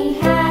farm he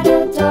had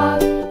a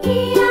dog,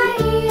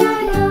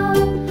 E-I-E-I-O.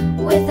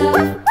 With a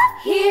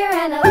here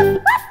and a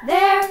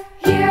there,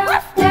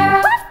 here, there,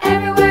 up,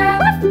 everywhere.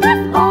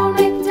 Old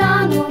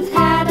MacDonald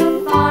had a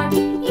farm,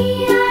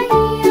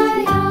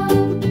 E-I-E-I-O.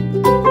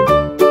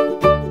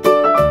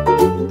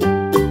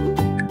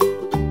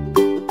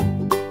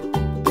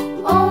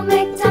 Old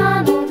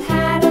MacDonald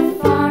had a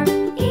farm,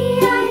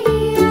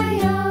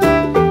 E-I-E-I-O.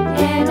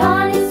 And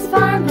on his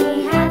farm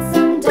he had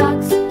some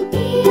ducks,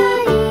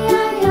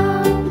 E-I-E-I-O.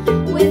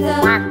 With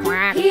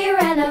a here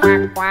and a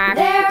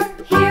there,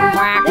 here,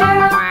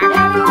 there,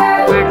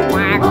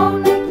 everywhere. Old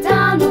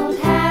MacDonald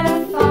had a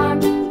farm,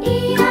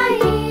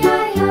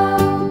 E-I-E-I-O.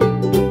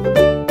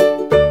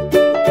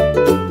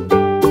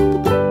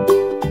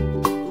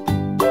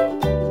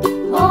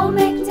 Old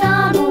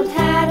MacDonald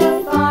had a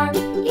farm,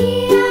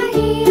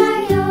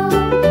 E-I-E-I-O.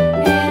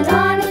 And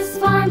on his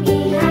farm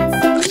he had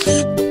some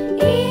sheep,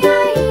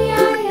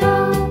 E-I-E-I-O.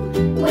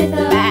 With a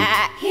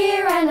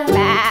here and a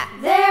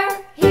there,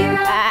 here,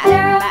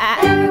 there,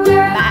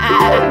 everywhere.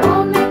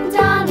 Old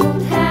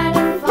MacDonald had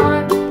a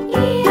farm,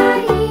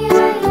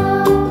 E-I-E-I-O.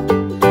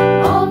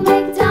 Old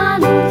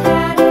MacDonald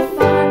had a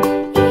farm,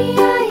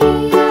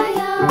 E-I-E-I-O.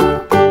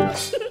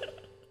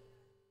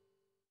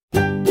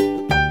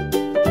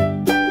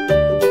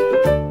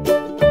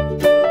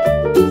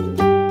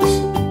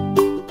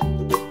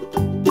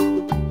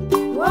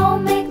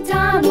 Old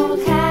MacDonald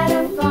had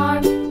a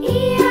farm,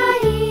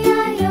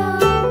 E-I-E-I-O.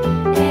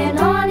 And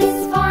on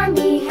his farm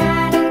he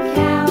had a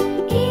cow,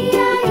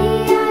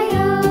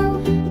 E-I-E-I-O.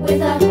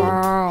 With a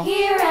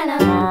here and a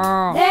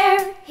there,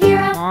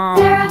 here,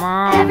 there,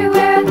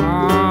 everywhere.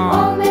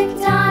 Old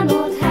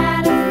MacDonald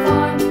had a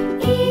farm,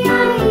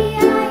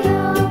 E-I-E-I-O.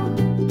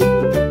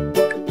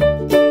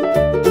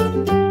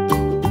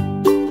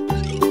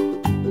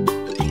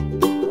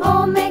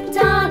 Old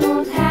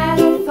MacDonald had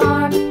a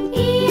farm,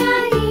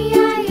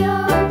 E-I-E-I-O.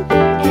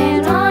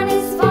 And on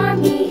his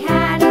farm he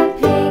had a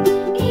pig,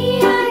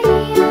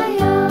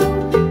 E-I-E-I-O.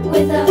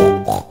 With a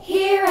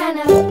here and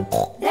a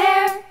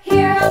there,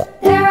 here,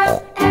 up, there,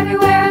 up,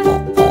 everywhere.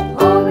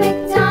 Old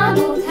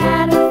MacDonald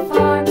had a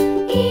farm,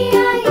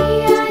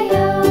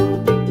 E-I-E-I-O.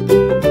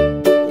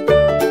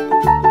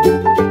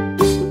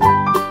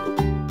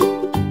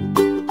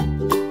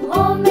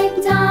 Old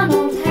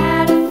MacDonald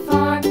had a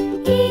farm,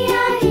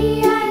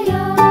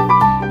 E-I-E-I-O.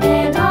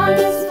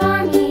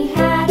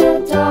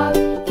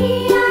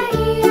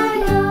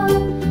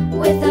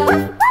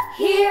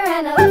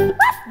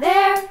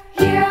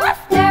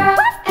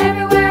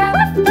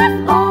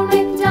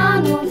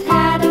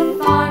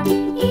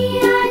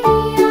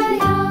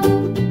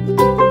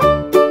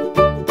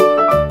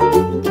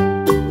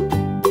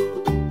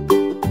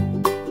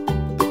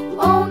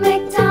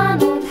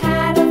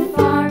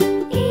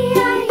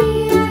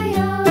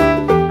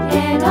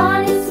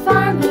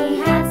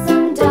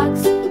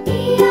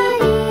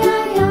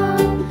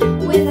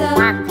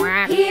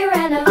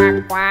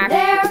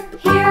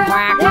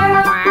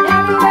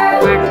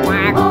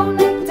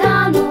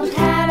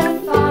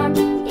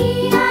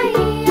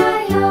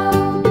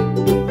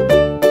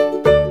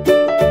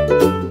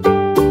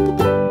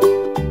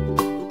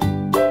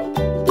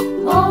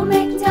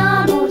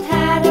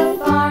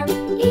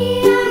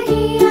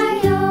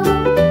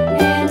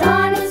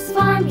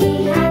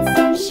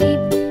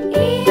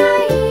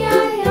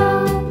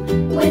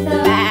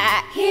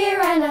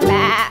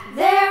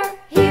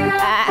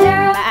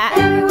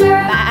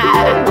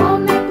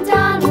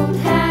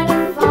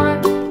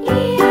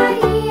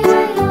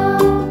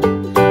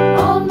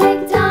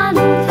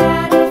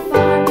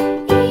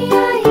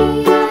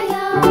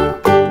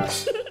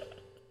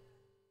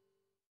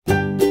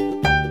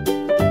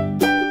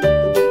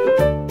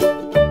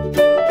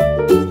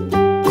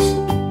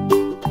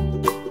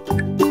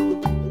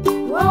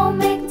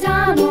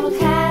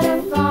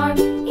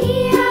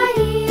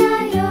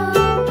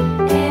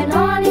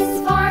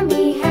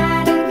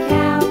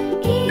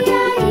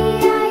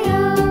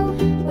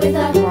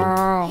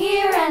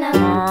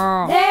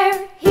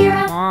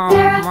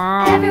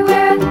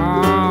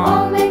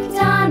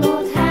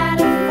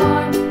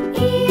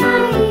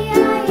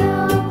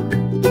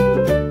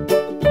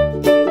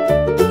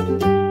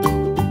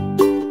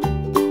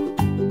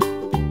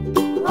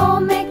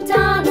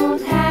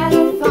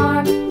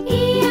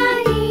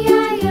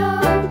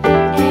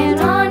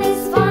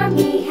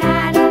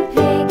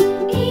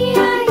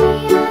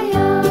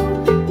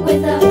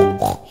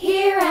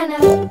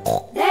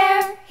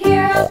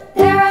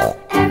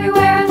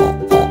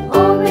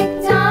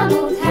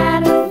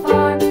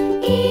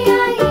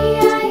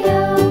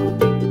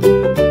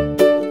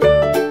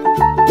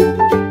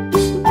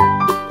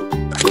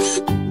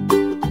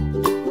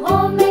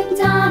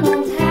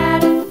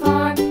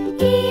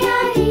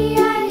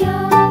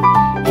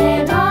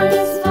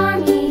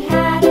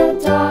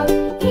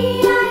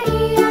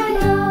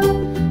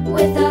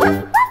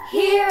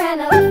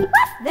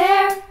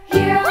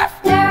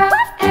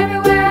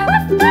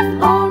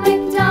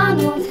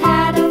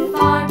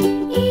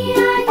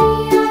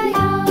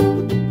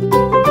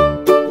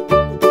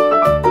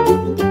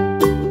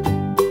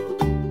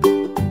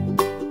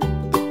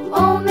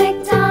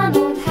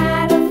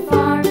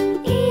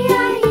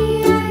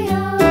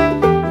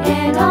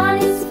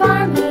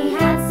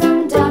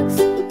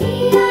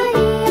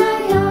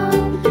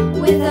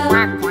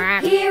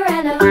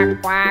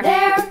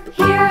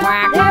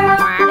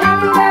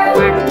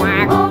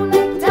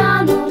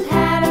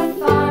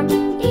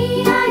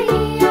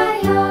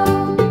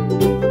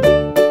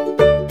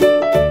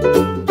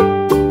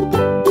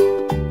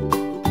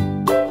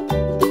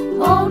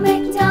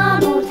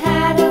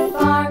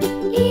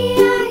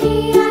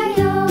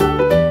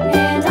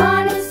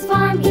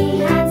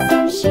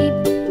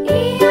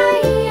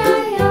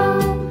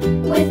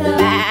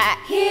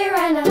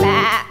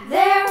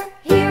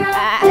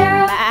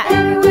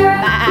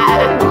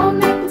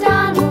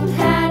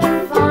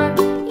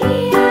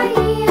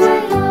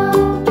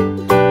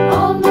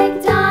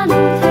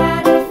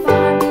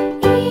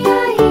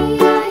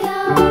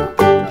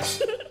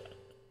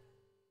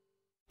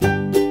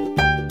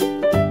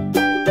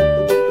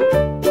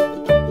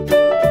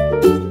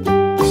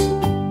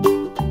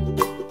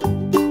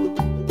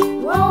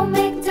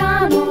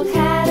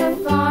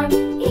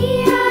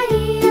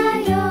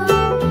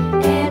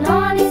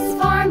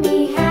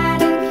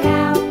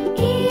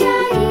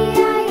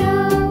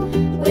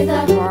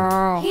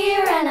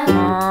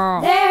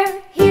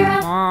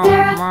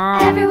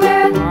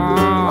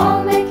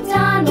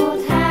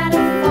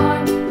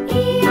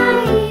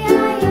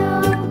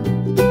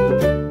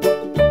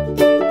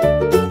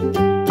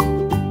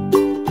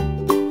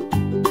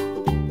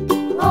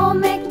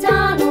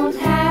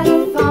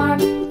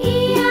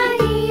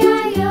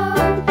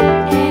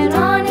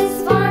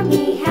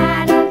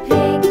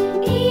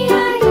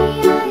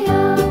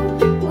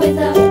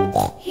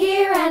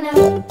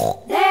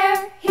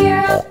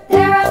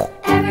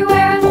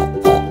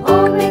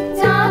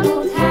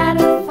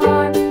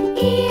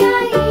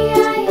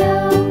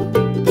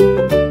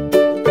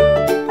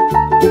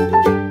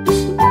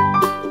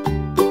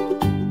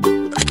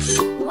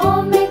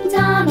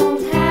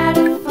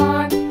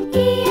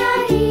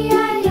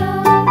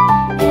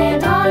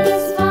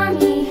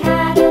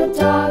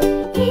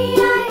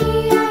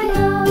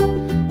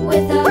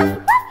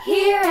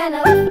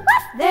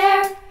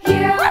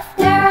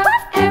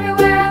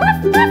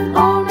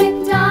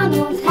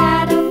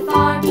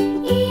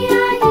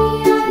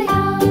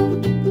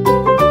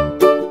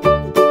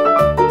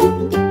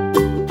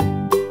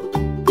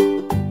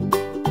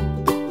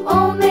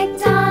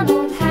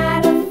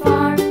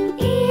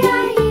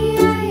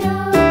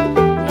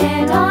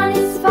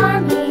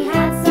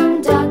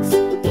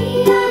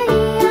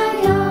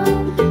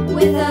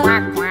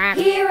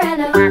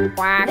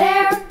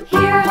 there,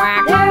 here,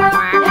 there,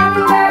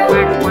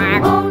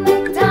 everywhere. Old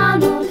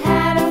MacDonald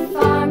had a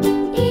farm,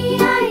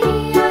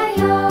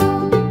 E-I-E-I-O.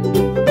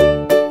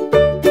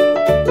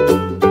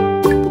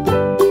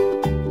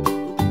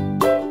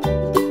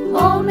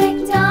 Old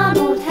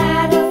MacDonald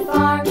had a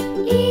farm,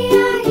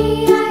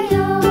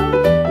 E-I-E-I-O.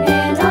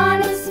 And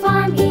on his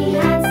farm he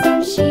had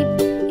some sheep,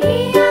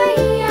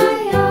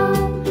 E-I-E-I-O.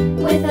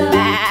 With a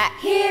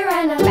here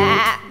and a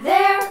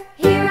there,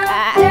 here,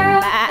 there,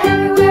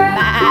 everywhere.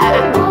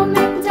 Old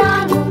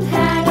MacDonald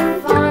had a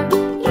farm,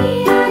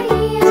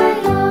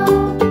 E-I-E-I-O.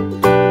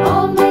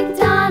 Old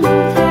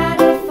MacDonald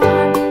had a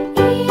farm,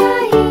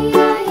 E-I-E-I-O.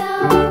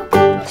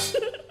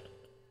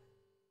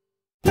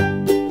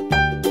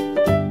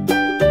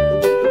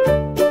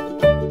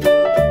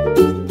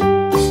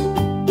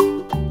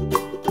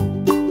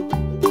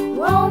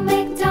 Old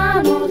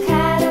MacDonald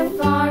had a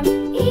farm,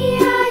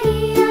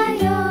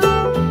 E-I-E-I-O.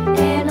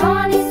 And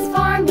on his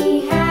farm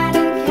he had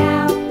a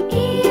cow,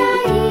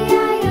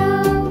 E-I-E-I-O.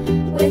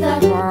 With a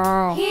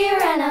here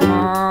and a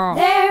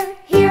there,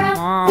 here,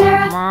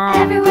 there,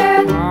 everywhere.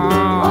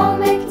 Old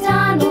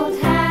MacDonald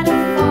had a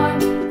farm,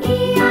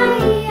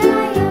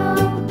 E-I-E-I-O.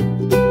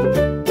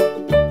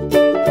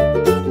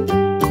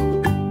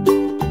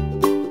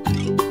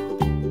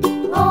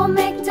 Old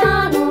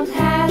MacDonald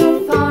had a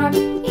farm,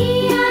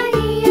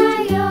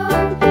 E-I-E-I-O.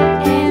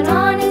 And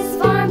on his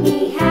farm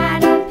he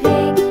had a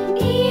pig,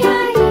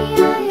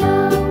 E-I-E-I-O.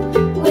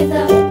 With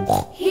a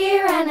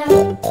here and a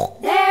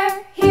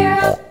there,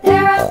 here, there,